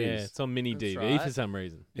DVDs. Yeah, it's on mini That's DV right. for some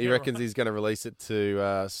reason. He reckons he's going to release it to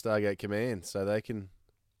Stargate Command so they can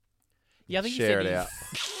Yeah, I think share he it said out.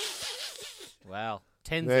 Wow.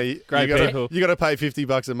 Tens Yeah, you Great people. got to pay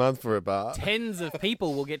 $50 a month for it, Bart. tens of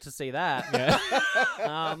people will get to see that. Yeah.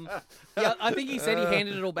 Yeah, I think he said he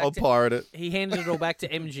handed it all back I'll to pirate it. he handed it all back to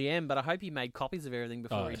MGM, but I hope he made copies of everything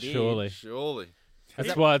before Oh, he did. surely. Surely.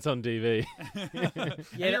 That's why it's on DV. And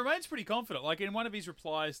he remains pretty confident. Like in one of his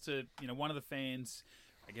replies to one of the fans,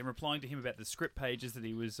 again replying to him about the script pages that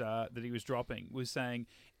he was dropping, was saying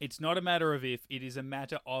it's not a matter of if, it is a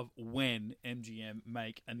matter of when MGM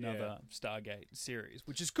make another Stargate series,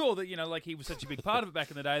 which is cool. That like he was such a big part of it back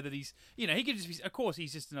in the day that he's he could just be. Of course,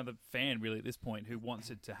 he's just another fan really at this point who wants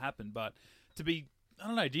it to happen, but to be, I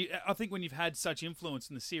don't know. I think when you've had such influence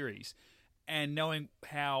in the series and knowing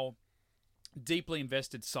how deeply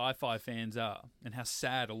invested sci-fi fans are and how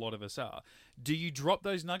sad a lot of us are, do you drop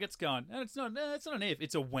those nuggets going, it's not an if,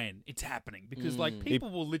 it's a when, it's happening, because like people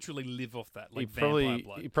will literally live off that, like vampire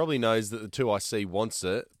blood. He probably knows that the 2IC wants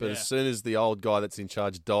it, but as soon as the old guy that's in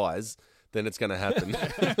charge dies, then it's going to happen.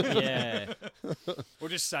 Yeah. Or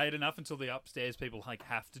just say it enough until the upstairs people like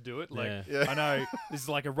have to do it. Like Yeah. I know this is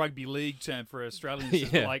like a rugby league term for Australians.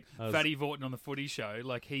 Yeah. Like Fatty Vaughton on the Footy Show,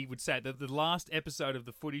 like he would say that the last episode of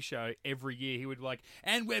the Footy Show every year he would be like,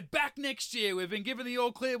 and we're back next year. We've been given the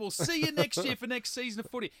all clear. We'll see you next year for next season of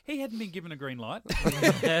footy. He hadn't been given a green light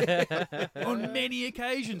on many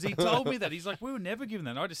occasions. He told me that. He's like, we were never given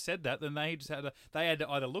that. And I just said that. Then they just had to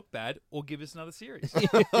either look bad or give us another series.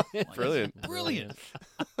 Like, Brilliant.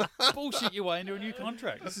 Bullshit your way into a new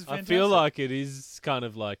contract. This is I fantastic. feel like it is kind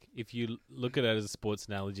of like, if you look at it as a sports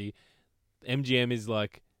analogy, MGM is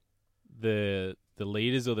like the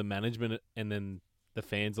leaders or the management, and then the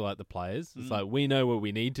fans are like the players. It's like, we know what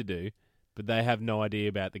we need to do, but they have no idea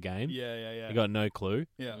about the game. Yeah. They got no clue.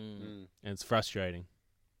 Yeah. And it's frustrating.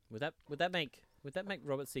 Would that make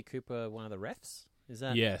Robert C. Cooper one of the refs? Is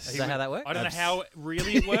that Yes. Is that how that works? I don't know how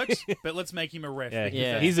really it works, but let's make him a ref. Yeah,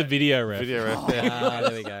 because he's a video ref. Video ref.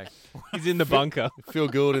 There we go. He's in the bunker. Phil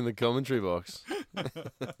Gould in the commentary box.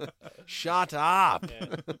 Shut up.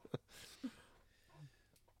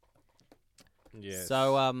 Yeah.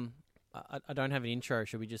 So I don't have an intro.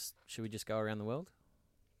 Should we just go around the world?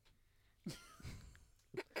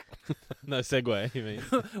 No segue, you mean?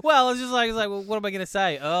 Well, it's just like, well, what am I going to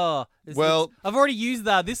say? Oh, I've already used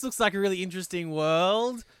that. This looks like a really interesting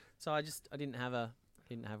world. So I didn't have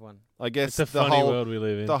one. I guess It's a funny world we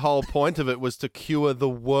live in. The whole point of it was to cure the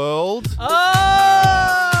world.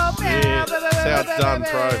 Oh! Yeah. That's how it's done,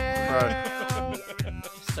 pro.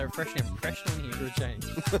 So refreshing and professional here for a change.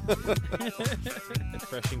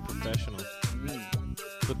 Refreshing professional.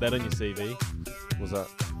 Put that on your CV. What's that?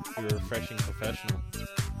 You're a refreshing professional.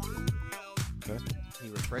 Okay.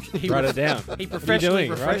 Write it down. He professionally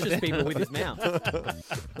What are you doing? refreshes people with his mouth.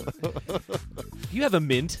 You have a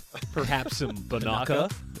mint, perhaps some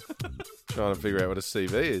Banaka. Trying to figure out what a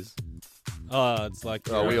CV is. Oh, it's like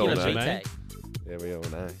Oh, we all know. resume. Yeah, we all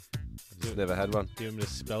know. Just never had one. Do you want me to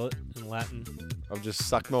spell it in Latin? I've just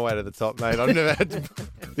sucked my way to the top, mate. I've never had to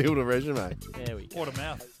build a resume. There we go. What a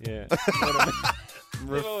mouth. Yeah.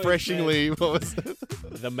 Refreshingly, what was it?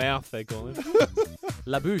 The mouth, they call him.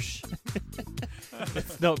 La bouche.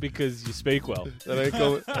 It's not because you speak well. They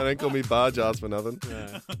don't call me barge ass for nothing.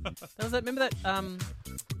 Yeah. Remember that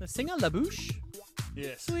the singer La Bouche?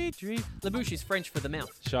 Yes. Sweet dream. La Bouche is French for the mouth.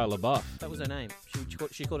 Shia LaBeouf. That was her name.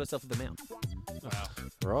 She called herself the mouth. Wow.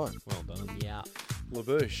 Right. Well done. Yeah.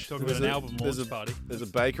 LaBouche. Talking about an album launch party. There's a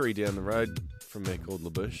bakery down the road from there called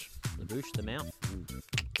LaBouche. La Bouche, the mouth.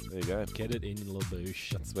 There you go. Get it in La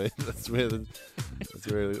Bouche. That's where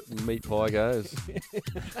the meat pie goes.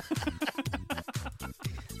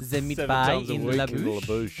 The meat 7 pie times a in week La in Bouche.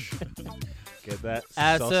 LaBouche. Get that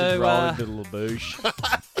So, sausage roll into La Bouche.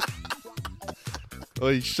 Oh,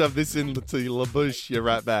 you shove this into your LaBouche, you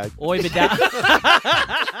rat bag. Oi, bada.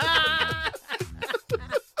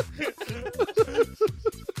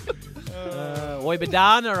 Oi,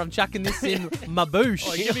 badana, I'm chucking this in my bouche.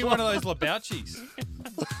 Oh, give me one of those Lebouchis.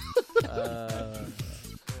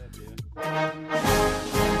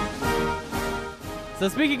 So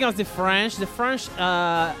speaking of the French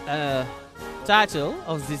title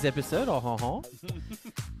of this episode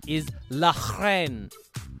is La Reine.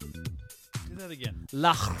 Do that again.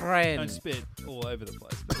 La Reine. Don't spit all over the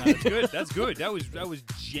place. But no, that's good. That's good. That was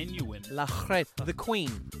genuine. La Reine. The Queen.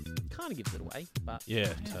 Kind of gives it away, but...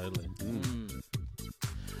 Yeah, totally.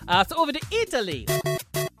 So over to Italy.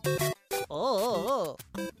 Oh.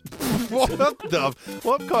 What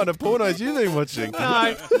kind of pornos you been watching? No,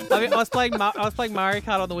 I was playing Mario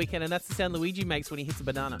Kart on the weekend, and that's the sound Luigi makes when he hits a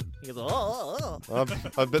banana. He goes, oh.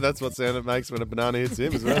 I bet that's what sound it makes when a banana hits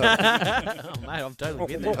him as well. Oh, mate, I've totally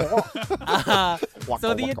been there.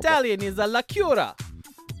 So the Italian is a La Cura.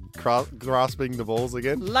 Grasping the balls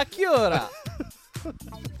again. La Cura.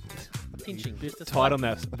 Pinching. Just Tight on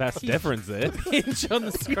that vas deferens there. Pinch on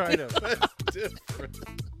the scrotum.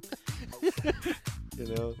 You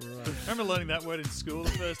know. Right. Remember learning that word in school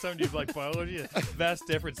the first time you did like biology? Vas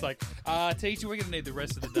deferens, like, teacher, we're going to need the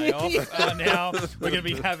rest of the day off. Now we're going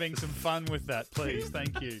to be having some fun with that, please.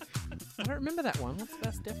 Thank you. I don't remember that one. What's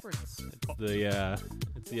vas deferens?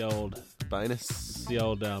 It's the old Banus. It's the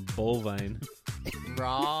old ball vein.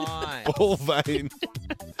 Right. Ball vein.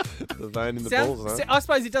 The vein in the balls, huh? I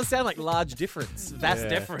suppose it does sound like large difference. Vas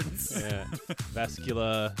deferens. Yeah.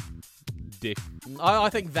 Vascular dick. I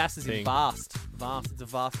think vas is in Thing. vast. Vast. It's a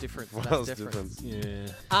vast difference. Vas difference. Yeah.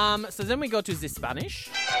 So then we go to the Spanish,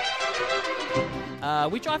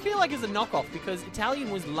 which I feel like is a knockoff because Italian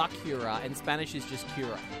was La Cura and Spanish is just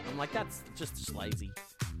Cura. I'm like, that's just lazy.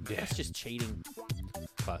 Yeah. That's just cheating.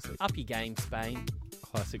 Classic. Up your game, Spain.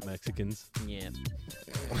 Classic Mexicans. Yeah.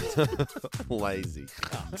 Lazy.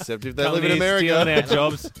 Except if they Coming live in here, stealing America. our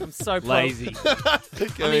jobs. I'm so lazy.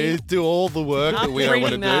 Come here, do all the work that we don't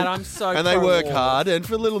want to do. I'm so and they work pro-war. hard and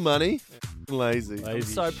for little money. Lazy. I'm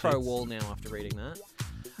so pro-wall now after reading that.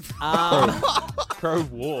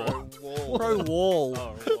 Pro-war. Pro-wall.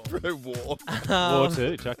 Pro-war. War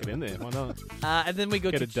too. Chuck it in there. Why not? And then we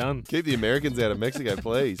go Get to it done. Keep the Americans out of Mexico,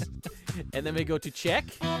 please. And then we go to Czech,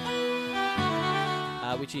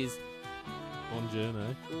 which is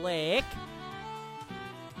Buongiorno. Lek.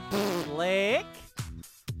 Lek.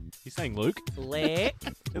 You saying Luke? Lek.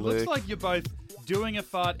 It looks like you're both doing a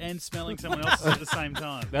fart and smelling someone else's at the same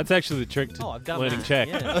time. That's actually the trick to I've done learning that. Czech.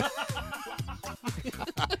 Yeah.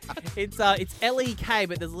 It's L-E-K,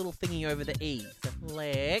 but there's a little thingy over the E. So,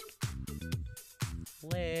 Lek.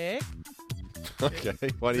 Lek. Okay.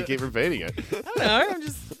 Why do you keep repeating it? I don't know. I'm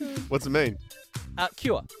just What's it mean?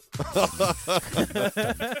 Cure. That's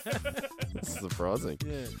surprising.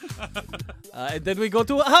 Yeah. And then we go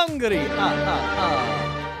to Hungary.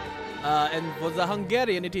 And for the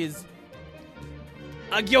Hungarian, it is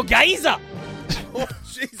a Gyogaiza. Oh,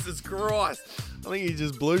 Jesus Christ. I think you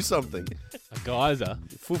just blew something. A geyser.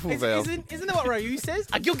 Fufu valve. Isn't that what Ryu says?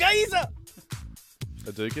 A Gyogaiza.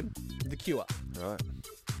 A Dukin? The Cure. Right.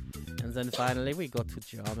 And then finally we go to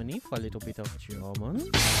Germany for a little bit of German.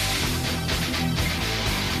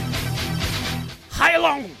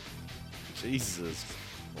 Heilung! Jesus.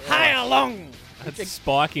 Heilung! That's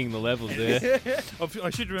spiking the levels there. I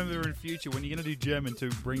should remember in future when you're going to do German to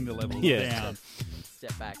bring the levels Yeah. down.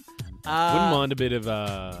 Step back. Wouldn't mind a bit of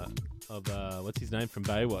what's his name from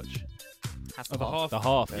Baywatch? Of the Hoff. The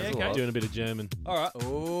Hoff. Yeah, okay. Doing a bit of German. All right.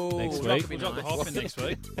 Oh, Next that week. could be We'll drop the nice. Hoff in next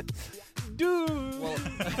week. Well,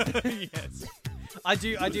 Yes. I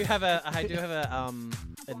do have a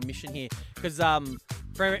admission here because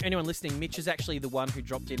for anyone listening, Mitch is actually the one who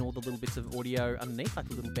dropped in all the little bits of audio underneath, like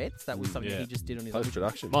the little beds. That was something Yeah. he just did on his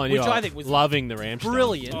Post-production. Mind Which you, I think was loving the Rammstein.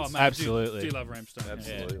 brilliant. Oh, mate, Absolutely. Do love Rammstein.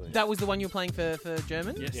 Absolutely. That was the one you were playing for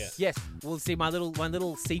German? Yes. Yeah. Yes. Well, see, my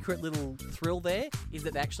little secret little thrill there is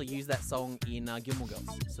that they actually used that song in Gilmore Girls.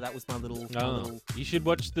 So that was my little. Oh, you should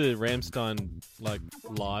watch the Rammstein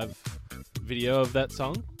live video of that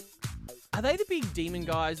song. Are they the big demon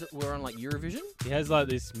guys that were on Eurovision? He has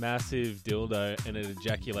this massive dildo and it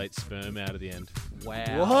ejaculates sperm out of the end.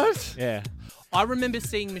 Wow. What? Yeah. I remember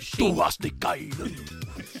seeing Machine. What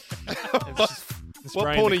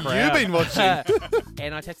porn have you been watching?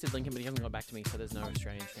 And I texted Lincoln, but he hasn't got back to me, so there's no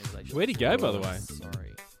Australian translation. Where'd he go, by the way?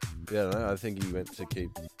 Sorry. Yeah, I don't know. I think he went to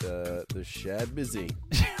keep the shad busy.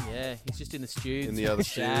 Yeah, he's just in the studs. In the other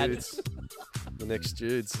Shad. studs. The next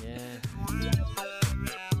studs. Yeah.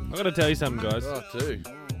 I got to tell you something, guys. Oh, too.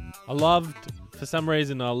 For some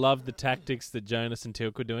reason, I loved the tactics that Jonas and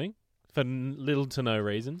Tilk were doing for little to no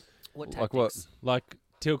reason. What tactics? Like what? Like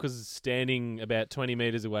Tilk was standing about 20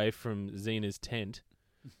 meters away from Xena's tent.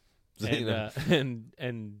 Xena.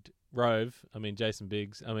 And Rove,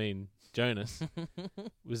 Jonas,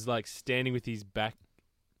 was standing with his back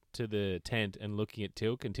to the tent and looking at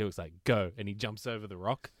Tilk, and Tilk's like, go, and he jumps over the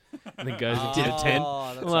rock and then goes into the tent.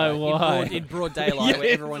 That's Like, why? In broad daylight where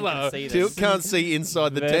Yeah, everyone can see Tilk this. can't see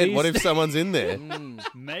inside the That tent. is- What if someone's in there?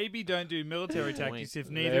 Maybe don't do military tactics if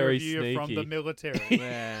neither Very of you are from sneaky. the military.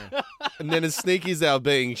 Yeah. And then as sneaky as they're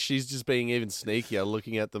being, she's just being even sneakier,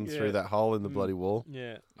 looking at them through that hole in the bloody wall.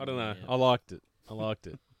 Yeah, I don't know. I liked it.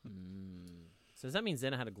 So does that mean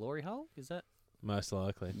Xena had a glory hole? Is that Most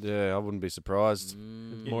likely. Yeah, I wouldn't be surprised.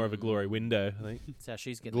 More of a glory window, I think. that's how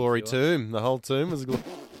she's getting Glory the cure. tomb. The whole tomb was a glory.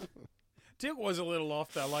 Tilk was a little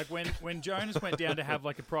off though. Like when Jonas went down to have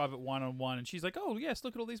like a private one-on-one, and she's like, "Oh yes,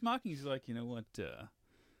 look at all these markings." He's like, "You know what?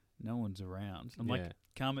 No one's around." I'm like,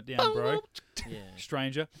 "Calm it down, bro." Yeah.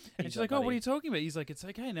 Stranger. And He's she's like, like, "Oh, what are buddy. you talking about?" He's like, "It's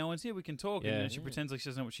okay. No one's here. We can talk." And Yeah. then she pretends like she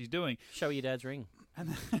doesn't know what she's doing. Show your dad's ring. And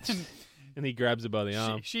then And he grabs her by the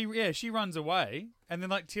arm. she runs away, and then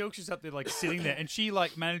like Teal'c's just up there like sitting there, and she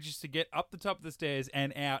like manages to get up the top of the stairs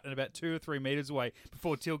and out, and about 2 or 3 meters away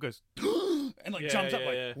before Teal goes and like jumps up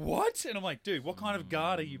like what? And I'm like, dude, what kind of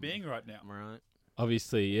guard are you being right now? Right.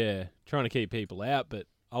 Obviously, yeah, trying to keep people out, but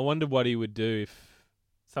I wonder what he would do if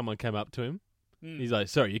someone came up to him. He's like,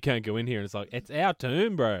 "Sorry, you can't go in here." And it's like, "It's our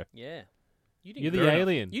tomb, bro." Yeah. You're the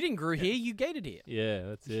alien. You didn't grew here. You gated here. Yeah,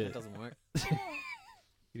 that's it. That doesn't work.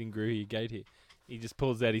 You didn't grow your gate here. He just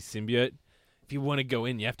pulls out his symbiote. If you want to go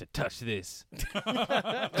in, you have to touch this.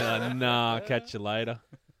 Nah, catch you later.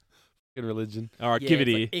 In religion. All right, Yeah, give it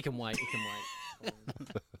it's here. like, it can wait. It can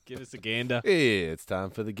wait. Give us a gander. Yeah, it's time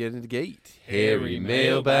for the Get in the Gate. Hairy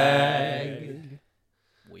mailbag.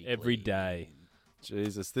 Every day.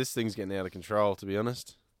 Jesus, this thing's getting out of control, to be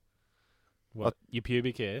honest. What? Your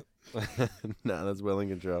pubic hair? No, that's well in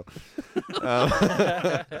control.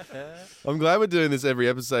 I'm glad we're doing this every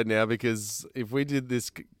episode now, because if we did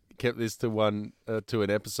this, kept this to an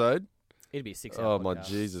episode, It'd be a 6 hour oh my podcast.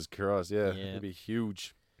 Jesus Christ, yeah, Yeah. it'd be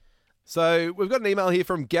huge. So we've got an email here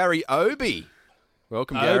from Gary Obi.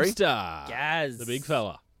 Welcome, Gary. Obstar. Gaz. The big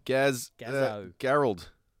fella. Gaz. Gazzo. Gerald.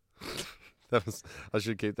 I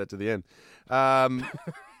should keep that to the end.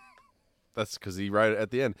 That's because he wrote it at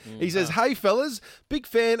the end. He says, "Hey fellas, big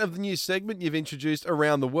fan of the new segment you've introduced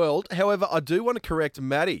around the world. However, I do want to correct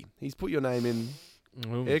Matty. He's put your name in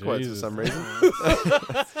air quotes for some reason.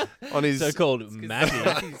 On his so-called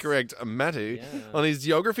Matty. Correct, Matty. On his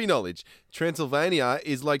geography knowledge. Transylvania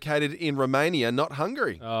is located in Romania, not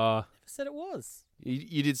Hungary. I said it was.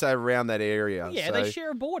 You did say around that area. Yeah, so, they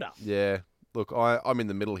share a border. Yeah. Look, I'm in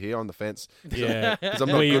the middle here on the fence. Yeah. Because I'm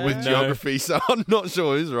not good with geography, so I'm not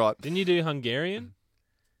sure who's right. Didn't you do Hungarian?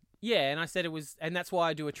 Yeah, and I said it was, and that's why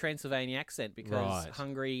I do a Transylvania accent, because Right.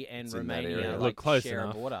 Hungary and It's in that area. Romania Look, like close share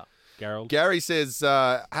enough. a border. Gerald. Gary says,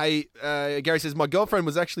 Gary says, my girlfriend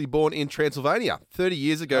was actually born in Transylvania 30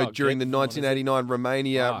 years ago Oh, during the what is it? 1989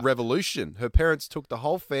 Romania Fuck. Revolution. Her parents took the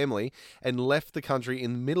whole family and left the country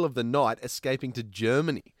in the middle of the night, escaping to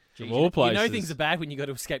Germany. Gee, Of all places. You know things are bad when you got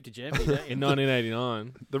to escape to Germany, don't you? In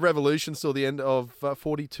 1989. The revolution saw the end of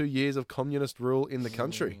 42 years of communist rule in the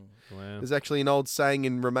country. Wow. There's actually an old saying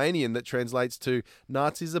in Romanian that translates to,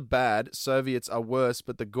 Nazis are bad, Soviets are worse,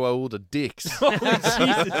 but the Goa'uld are dicks.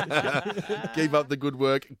 Keep up the good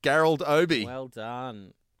work. Gerald Obi. Well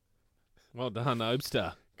done. Well done,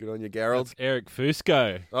 Obstar. Good on you, Gerald. That's Eric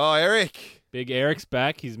Fusco. Oh, Eric. Big Eric's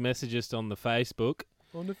back. He's messaged us on the Facebook.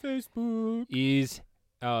 On the Facebook.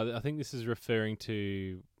 I think this is referring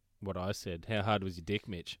to what I said. How hard was your dick,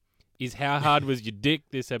 Mitch? Is how hard was your dick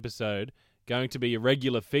this episode going to be a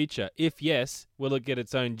regular feature? If yes, will it get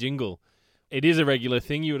its own jingle? It is a regular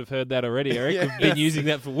thing. You would have heard that already, Eric. Yes. We've been using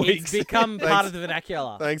that for weeks. It's become part of the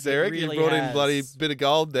vernacular. Thanks, It Eric. really you brought in has. bloody bit of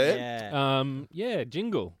gold there. Yeah. Yeah,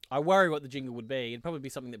 jingle. I worry what the jingle would be. It'd probably be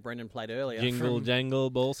something that Brendan played earlier. Jingle, from-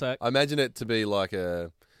 jangle, ballsack. I imagine it to be like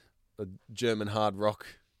a German hard rock.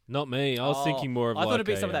 Not me. I was Oh, thinking more of I like thought it'd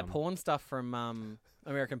be a, some of that porn stuff from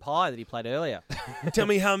American Pie that he played earlier. Tell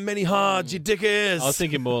me how many hards your dick is. I was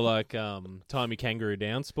thinking more like Timey Kangaroo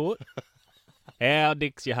Down sport. How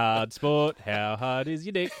dick's your hard sport? How hard is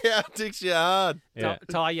your dick? How dick's your hard? Yeah.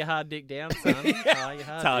 Tie your hard dick down, son. Tie your hard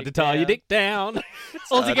It's hard to dick tie your down. dick down.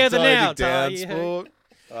 All together Hard to tie your now. dick down, Tie your- sport.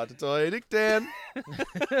 Hard to tie your dick down.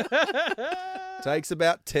 Takes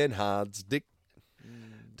about 10 hards. Dick.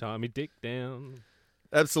 Tie me dick down.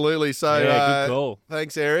 Absolutely. So, Yeah, good call.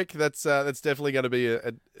 thanks, Eric. That's definitely going to be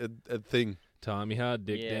a thing. Tie me hard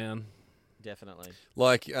dick Yeah. down. Definitely.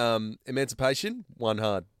 Like emancipation, one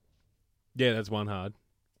hard. Yeah, that's one hard.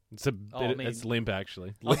 It's a Oh, I bit, mean- it's limp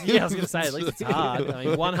actually. I was going to say, at least it's hard. I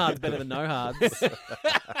mean, one hard's better than no hards.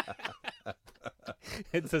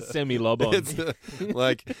 It's a semi-lob on. It's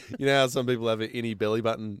like, you know how some people have an innie belly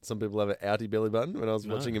button, some people have an outie belly button? When I was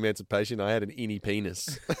No. watching Emancipation, I had an innie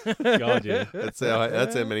penis. God, yeah. That's how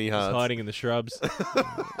many It's hards. hiding in the shrubs.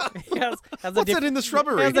 how's What's that in the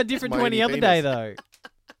shrubbery? How's that different My to any innie other penis. day, though?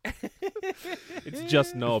 It's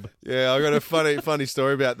just knob. Yeah, I got a funny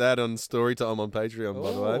story about that on Storytime on Patreon,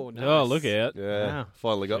 by the way. nice. Oh, look out. Yeah, Wow.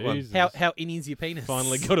 finally got one. Jesus. How in is your penis?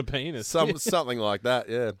 Finally got a penis. Something like that,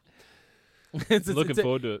 yeah. Looking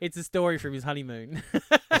forward to it. It's a story from his honeymoon.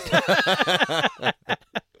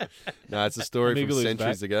 No, it's a story from Miggly's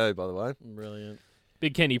centuries back. ago, by the way. Brilliant.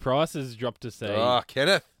 Big Kenny Price has dropped us a Oh,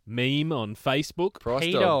 Kenneth. meme on Facebook. Price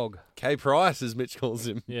Hey dog. dog. K Price, as Mitch calls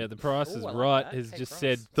him. Yeah, the Price is Ooh, I like right. that. Has Hey, just Price.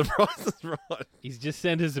 said The Price is right. he's just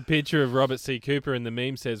sent us a picture of Robert C. Cooper, and the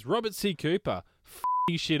meme says Robert C. Cooper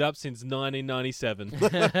you shit up since 1997.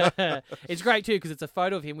 It's great too because it's a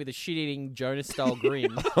photo of him with a shit-eating Jonas-style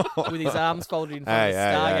grin, with his arms folded in front Hey, of the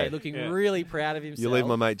hey, Stargate, hey. looking Yeah. really proud of himself. You leave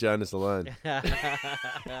my mate Jonas alone. I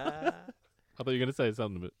thought you were going to say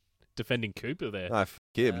something about defending Cooper there. No, f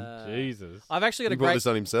him. Jesus. I've actually got He a brought great. this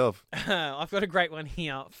on himself. I've got a great one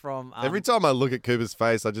here from. Every time I look at Cooper's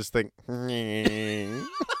face, I just think.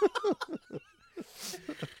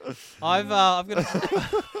 I've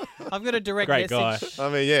got a direct Great guy. message. I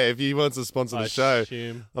mean, yeah, if he wants to sponsor the show,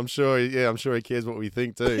 assume. I'm sure he cares what we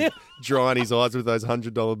think too. Drying his eyes with those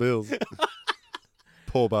 $100 bills.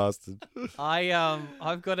 Poor bastard.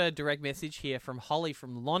 I've got a direct message here from Holly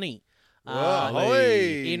from Lonnie.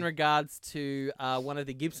 Holly. In regards to one of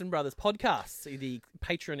the Gibson Brothers podcasts, the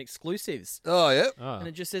Patreon exclusives. Oh, yeah. And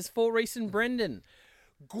it just says, for recent Brendan.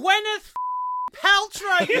 Gwyneth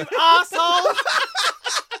Paltrow, you asshole!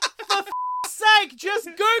 For sake, just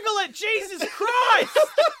Google it, Jesus Christ!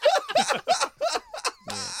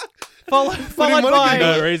 Followed by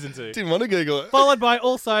No reason to. Didn't want to Google it. followed by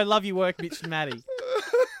also love your work, Mitch and Maddie.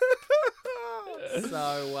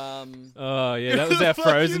 So Oh, yeah, that was our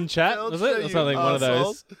Frozen chat, was it? Or something, one of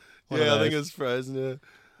those. Yeah, I think it was Frozen, yeah.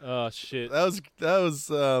 Oh, shit. That was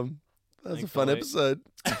a fun Thankfully. episode.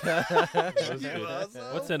 That was good.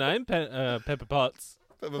 What's her name? Pepper Potts.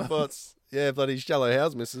 Pepper Potts. Yeah, bloody shallow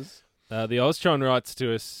house misses. The Oztron writes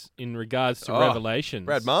to us in regards to Oh, Revelations.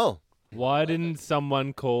 Brad Mull. Why didn't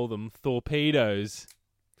someone call them torpedoes?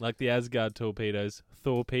 Like the Asgard torpedoes.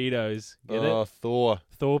 Torpedoes. Get Oh, it? Thor.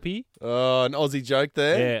 Thorpe? Oh, an Aussie joke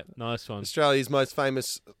there. Yeah, nice one. Australia's most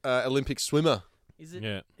famous Olympic swimmer. is it?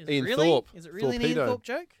 Yeah. Is it Ian really? Thorpe. Is it really an Ian Torpedo. Thorpe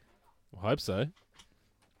joke? I hope so.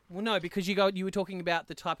 Well, no, because you were talking about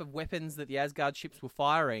the type of weapons that the Asgard ships were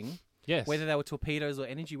firing. Yes. Whether they were torpedoes or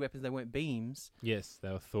energy weapons, they weren't beams. Yes, they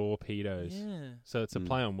were torpedoes. Yeah. So it's a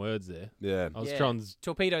play on words there. Yeah. Oztron's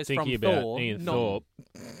Torpedoes thinking from about Thor. Ian not- Thorpe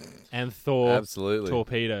and Thor Absolutely.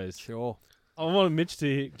 torpedoes. Sure. I want Mitch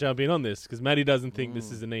to jump in on this because Maddie doesn't think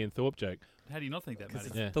this is an Ian Thorpe joke. How do you not think that, Matty?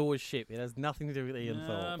 It's Yeah. Thor's ship. It has nothing to do with Ian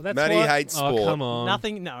Thorpe. That's Maddie what- hates sport. Oh, come on.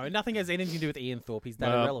 Nothing has anything to do with Ian Thorpe. He's that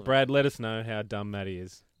irrelevant. Brad, let us know how dumb Maddie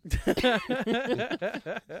is.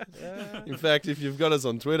 In fact, if you've got us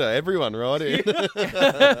on Twitter, everyone write in. Got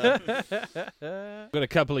a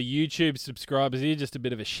couple of YouTube subscribers here. Just a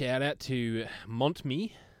bit of a shout out to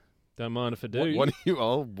Montme. Don't mind if I do. What are you?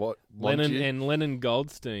 Oh, what? Lennon you? and Lennon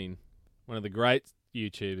Goldstein, one of the great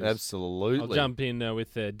YouTubers. Absolutely. I'll jump in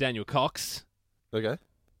with Daniel Cox. Okay.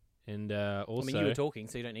 And I also, mean, you were talking,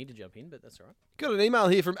 so you don't need to jump in, but that's all right. Got an email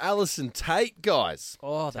here from Alison Tate, guys.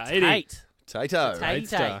 Oh, the Tatey. Tate. Tato. Tate.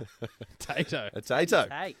 Tato. A Tato.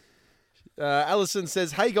 Tate. Alison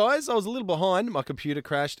says, "Hey guys, I was a little behind. My computer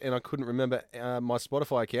crashed and I couldn't remember my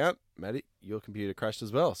Spotify account. Maddie, your computer crashed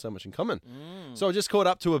as well. So much in common. So I just caught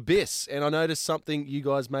up to Abyss and I noticed something you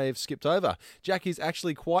guys may have skipped over. Jack is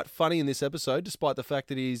actually quite funny in this episode, despite the fact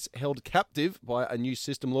that he's held captive by a new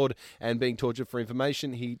system lord and being tortured for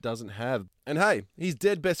information he doesn't have. And hey, his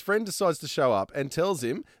dead best friend decides to show up and tells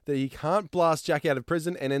him that he can't blast Jack out of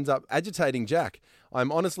prison and ends up agitating Jack.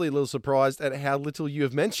 I'm honestly a little surprised at how little you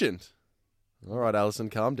have mentioned." All right,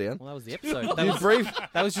 Alison, calm down. Well, that was the episode.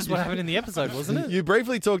 That was just what happened in the episode, wasn't it? You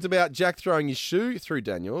briefly talked about Jack throwing his shoe through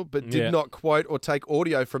Daniel, but did Yeah. not quote or take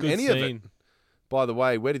audio from Good any of it. scene. By the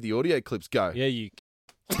way, where did the audio clips go? Yeah, you.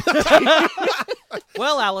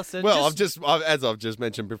 Well, Alison. Well, as I've just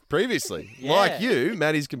mentioned previously, Yeah. like you,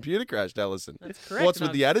 Maddie's computer crashed, Alison. That's correct. What's and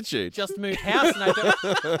with the I've attitude? Just moved house, and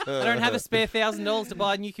I don't have a spare $1,000 to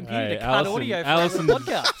buy a new computer Hey, to cut audio for Alison the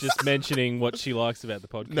podcast. just mentioning what she likes about the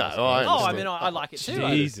podcast. No, I Oh, I understand. mean, I like it too.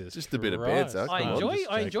 Jesus, Just a bit of Christ. banter. I Come on. enjoy just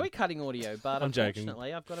I joking. enjoy cutting audio, but I'm joking.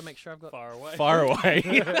 unfortunately, I've got to make sure I've got Far away. Far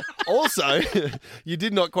away. Also, you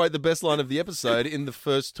did not quote the best line of the episode in the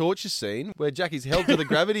first torture scene where Jack is held to the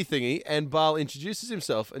gravity thingy and Baal introduces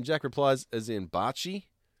himself and Jack replies as in Barchi.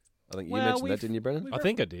 I think you Well, mentioned we've- that, didn't you, Brendan? we've I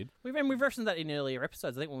think I did. We've referenced that in earlier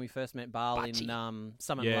episodes. I think when we first met Baal in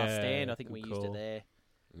Summon Yeah, Last Stand, I think we good used it call. there.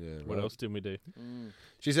 Yeah, What else did we do?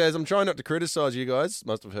 She says, I'm trying not to criticise you guys.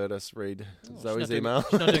 Must have heard us read Zoe's email.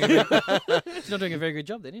 She's not doing a very good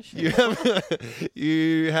job then, is she?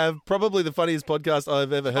 You have probably the funniest podcast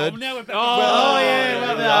I've ever heard. Oh, now we're back.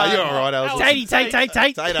 yeah. You're all right, Alison.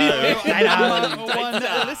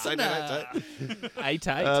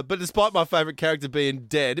 Tate. But despite my favourite character being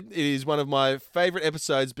dead, it is one of my favourite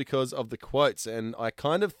episodes because of the quotes, and I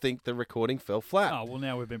kind of think the recording fell flat. Oh, well,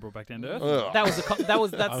 now we've been brought back down to earth.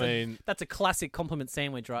 Ugh. That's a classic compliment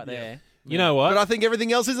sandwich right there. You know what? But I think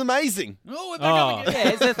everything else is amazing. Oh, we're back up again.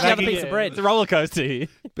 Yeah, it's the other piece of bread. It's a roller coaster here.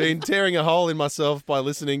 Been tearing a hole in myself by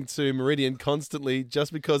listening to Meridian constantly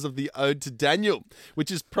just because of the ode to Daniel,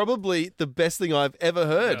 which is probably the best thing I've ever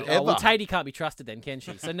heard, ever. Well, Tatey can't be trusted then, can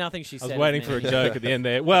she? So nothing she I said. was waiting is for a meant. joke at the end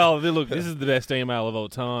there. Well, look, this is the best email of all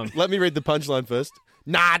time. Let me read the punchline first.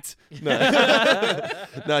 Not. No.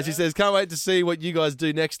 No, she says, can't wait to see what you guys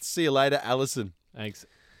do next. See you later, Alison. Thanks.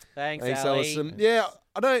 Thanks, Thanks, Ali. Alison. Yeah,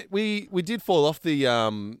 I don't. We did fall off the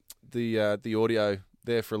audio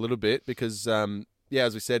there for a little bit because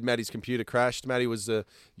as we said, Maddie's computer crashed. Maddie was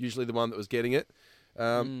usually the one that was getting it.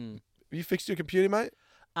 Have you fixed your computer, mate?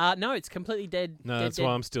 No, it's completely dead. No, dead, that's dead,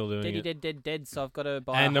 why I'm still doing it. Dead. So I've got to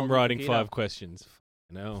buy. And a I'm whole new writing computer. 5 questions.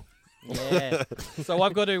 No. Yeah. So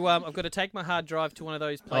I've got to take my hard drive to one of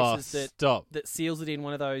those places stop. that seals it in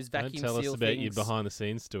one of those vacuum Don't tell us seal about things your behind the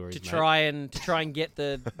scenes stories, to mate. try and get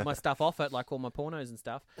my stuff off it, like all my pornos and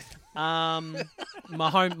stuff. My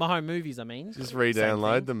home movies, I mean. Just Same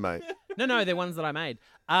re-download thing. them, mate. No, they're ones that I made.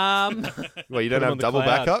 Well, you don't Put 'em have on the double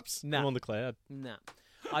cloud. backups? No. Put 'em on the cloud. No.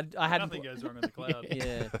 I had Nothing goes wrong on the cloud.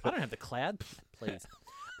 Yeah, I don't have the cloud, please.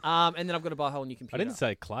 And then I've got to buy a whole new I computer. didn't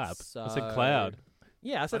say clap. I So- said cloud.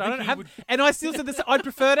 Yeah, I said I I, think don't you have, would- and I still said this. I'd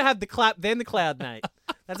prefer to have the clap than the cloud, mate.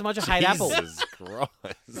 That's how much I hate Apple. Jesus Christ.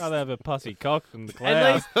 Rather have a pussy cock than the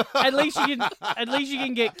cloud. At least you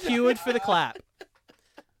can get cured for the clap.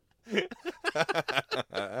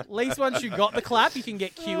 At least once you got the clap, you can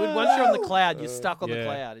get cured. Once you're on the cloud, you're stuck on the Yeah.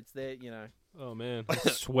 cloud. It's there, you know. Oh man,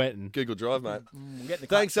 sweating. Google Drive, mate. We're getting the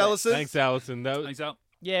Thanks, clap sweat. Alison. Thanks, Alison. That was, Thanks, Al.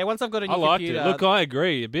 Yeah, once I've got a new I liked computer. it. Look, I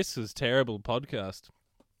agree. Abyss was terrible podcast.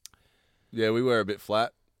 Yeah, we were a bit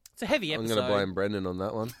flat. it's a heavy I'm episode. going to blame Brendan on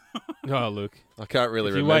that one. Oh look, I can't really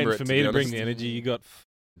if you're remember waiting it, for me be to bring honest. the energy, you got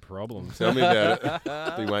problems. Tell me about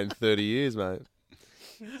it. Been waiting 30 years, mate.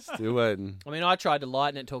 Still waiting. I mean, I tried to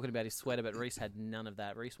lighten it talking about his sweater, but Reese had none of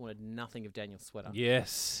that. Reese wanted nothing of Daniel's sweater.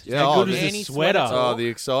 Yes. Yeah, How oh, good is any this sweater sweater? talk. Oh, the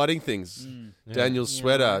exciting things. Yeah. Daniel's You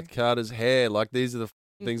sweater, know. Carter's hair. Like, these are the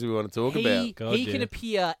things we want to talk about. God, he can yeah.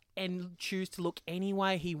 appear and choose to look any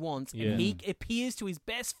way he wants, Yeah. and he appears to his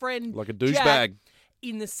best friend Like a Jack douchebag.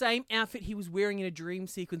 in the same outfit he was wearing in a dream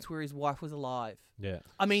sequence where his wife was alive. Yeah.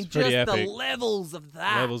 I mean, It's pretty just epic. the levels of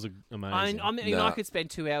that. Levels are amazing. I mean, Nah. I could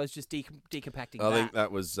spend 2 hours just decompacting I that. think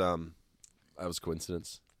that was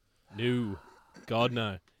coincidence. No. God,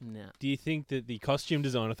 no. No. Do you think that the costume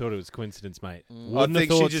designer thought it was coincidence, mate? I Wouldn't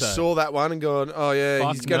think have she thought just so. saw that one and gone, oh, yeah,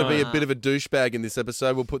 Fuck he's going to be no. a bit of a douchebag in this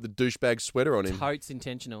episode. We'll put the douchebag sweater on him. Totes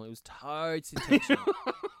intentional. It was totes intentional.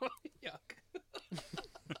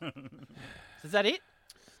 Is that it?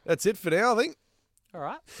 That's it for now, I think. All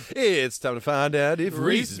right. It's time to find out if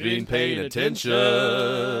Reese has been paying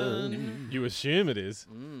attention. You assume it is.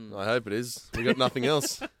 I hope it is. We got nothing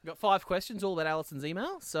else. Got 5 questions, all about Alison's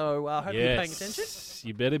email. So hope you're paying attention.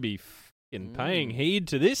 You better be paying heed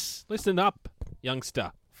to this. Listen up,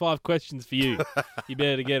 youngster. 5 questions for you. You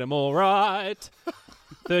better get them all right.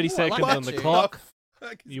 30 seconds like on the that. clock.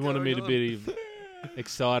 What the You wanted me to be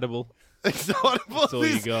excitable. Excitable. That's all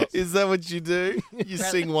you got. Is that what you do? You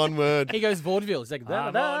sing one word. He goes vaudeville. He's like, I'm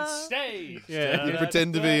da-da-da. on stage. Yeah. You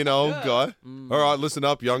pretend to be an old guy. All right, listen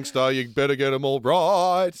up, youngster. You better get them all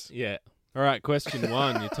right. Yeah. All right, question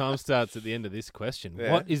 1. Your time starts at the end of this question.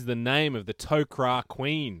 Yeah. What is the name of the Tok'ra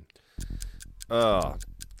queen? Oh,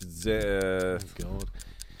 God.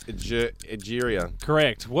 Egeria.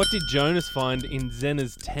 Correct. What did Jonas find in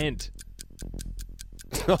Zena's tent?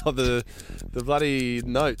 Oh, the bloody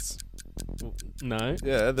notes. No.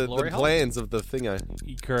 Yeah, the Glory hole? plans of the thingo.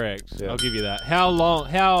 Correct. Yeah. I'll give you that. How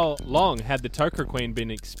long had the Tok'ra queen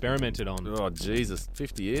been experimented on? Oh, Jesus.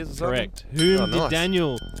 50 years or something? Correct. Whom Oh,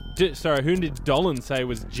 did nice. whom did Dolan say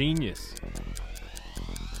was genius?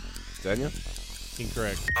 Daniel?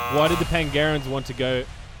 Incorrect. Why did the Pangarans want to go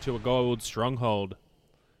to a gold stronghold?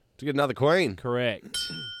 To get another queen. Correct.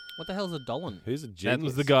 What the hell's a Dolan? Who's a genius? That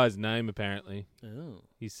was the guy's name, apparently. Oh.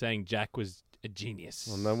 He's saying Jack was a genius.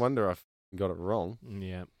 Well, no wonder I got it wrong.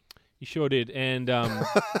 Yeah. You sure did. And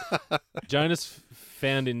Jonas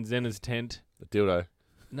found in Zena's tent. The dildo.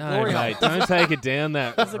 No, Glory mate, hole. don't take it down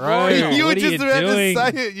that a glory road. hole. You were What are just about doing?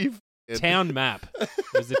 to say it, you town map. It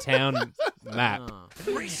was the town map.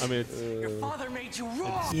 I mean, Your father made you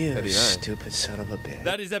wrong. You stupid son of a bitch.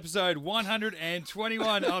 That is episode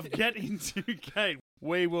 121 of Get Into Gate.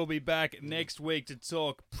 We will be back next week to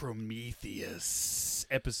talk Prometheus,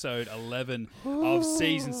 episode 11 of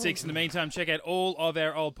season 6. In the meantime, check out all of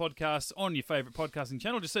our old podcasts on your favourite podcasting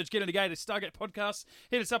channel. Just search Get Into Gate at Stargate Podcasts.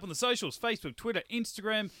 Hit us up on the socials, Facebook, Twitter,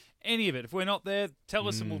 Instagram, any of it. If we're not there, tell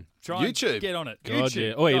us and we'll try YouTube. and get on it. God, YouTube.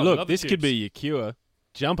 yeah. Oh, God, look, love this the could be tubes. your cure.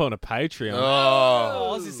 Jump on a Patreon. Oh,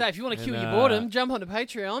 I was going to say, if you want to cure And, your boredom, jump onto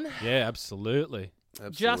Patreon. Yeah, absolutely.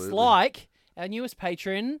 Just like our newest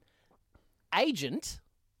patron, Agent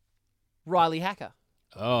Riley Hacker.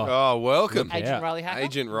 Oh, welcome. Agent Riley Hacker.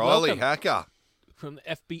 Agent Riley Welcome. Hacker. From the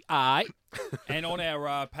FBI. And on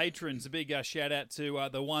our patrons, a big shout out to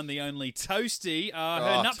the one, the only Toasty.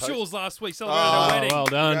 Her nuptials last week, celebrated her wedding. Well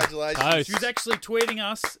done. Congratulations. Toast. She was actually tweeting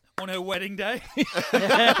us on her wedding day.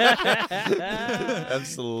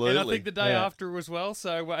 Absolutely. And I think the day Yeah. after as well.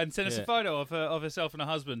 So and sent us a Yeah. photo of herself and her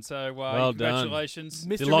husband. So Well done. congratulations.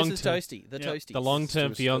 Mr. The and long Mrs. term- Toasty. The Yeah. Toasties. The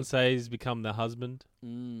long-term Still- fiance has become the husband.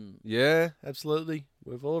 Yeah, absolutely.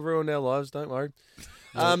 We've all ruined our lives, don't worry.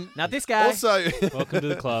 Now this guy. Also, Welcome to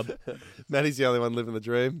the club. Maddie's the only one living the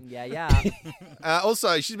dream. Yeah.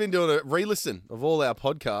 Also, she's been doing a re-listen of all our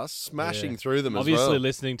podcasts, smashing Yeah. through them Obviously as well.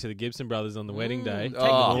 listening to the Gibson brothers on the wedding day. Take- in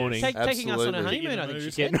the morning. taking us on a Absolutely. honeymoon, I think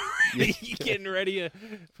she said. Getting ready, getting ready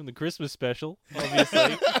from the Christmas special,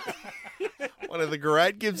 obviously. One of the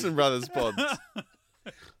great Gibson Brothers pods.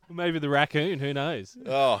 Maybe the raccoon, who knows?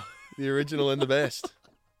 Oh, the original and the best.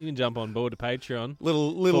 You can jump on board to Patreon.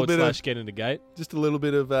 Little / bit of Get Into Gate. just a little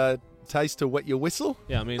bit of taste to wet your whistle.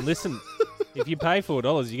 Yeah, I mean, listen, if you pay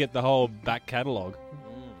 $4, you get the whole back catalogue.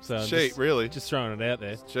 So I'm Cheap, just, really. Just throwing it out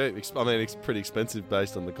there. Cheap. I mean, it's pretty expensive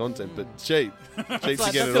based on the content, but cheap. Cheap to like- get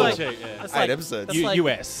that's it all. like- Cheap, yeah. That's 8 episodes. that's like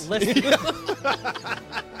US. less-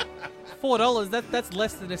 $4. That's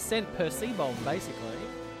less than a cent per C-bomb, basically.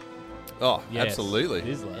 Oh, Yes, absolutely. It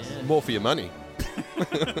is less. Yeah. More for your money. That's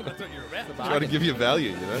what you're about. Try to give you value,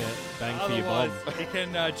 you know. Yeah, bang for your bomb. Otherwise, you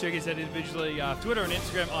can check us out individually. Twitter and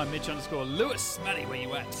Instagram. I'm Mitch_Lewis. Matty, where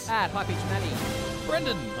you at? High pitch Matty.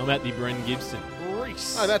 Brendan. I'm at the Bren Gibson.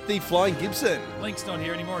 Reese. I'm at the Flying Gibson. Link's not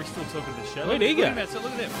here anymore. He's still talking to the show. Where'd he go? Look at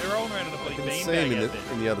them. They're rolling around in a bloody I can see him beanbag in out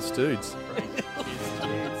there. the other studs.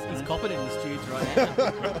 He's copping in his dudes right now.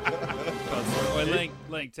 Well,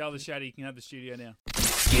 Link, tell the Shaddy you can have the studio now.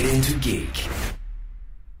 Get Into Geek.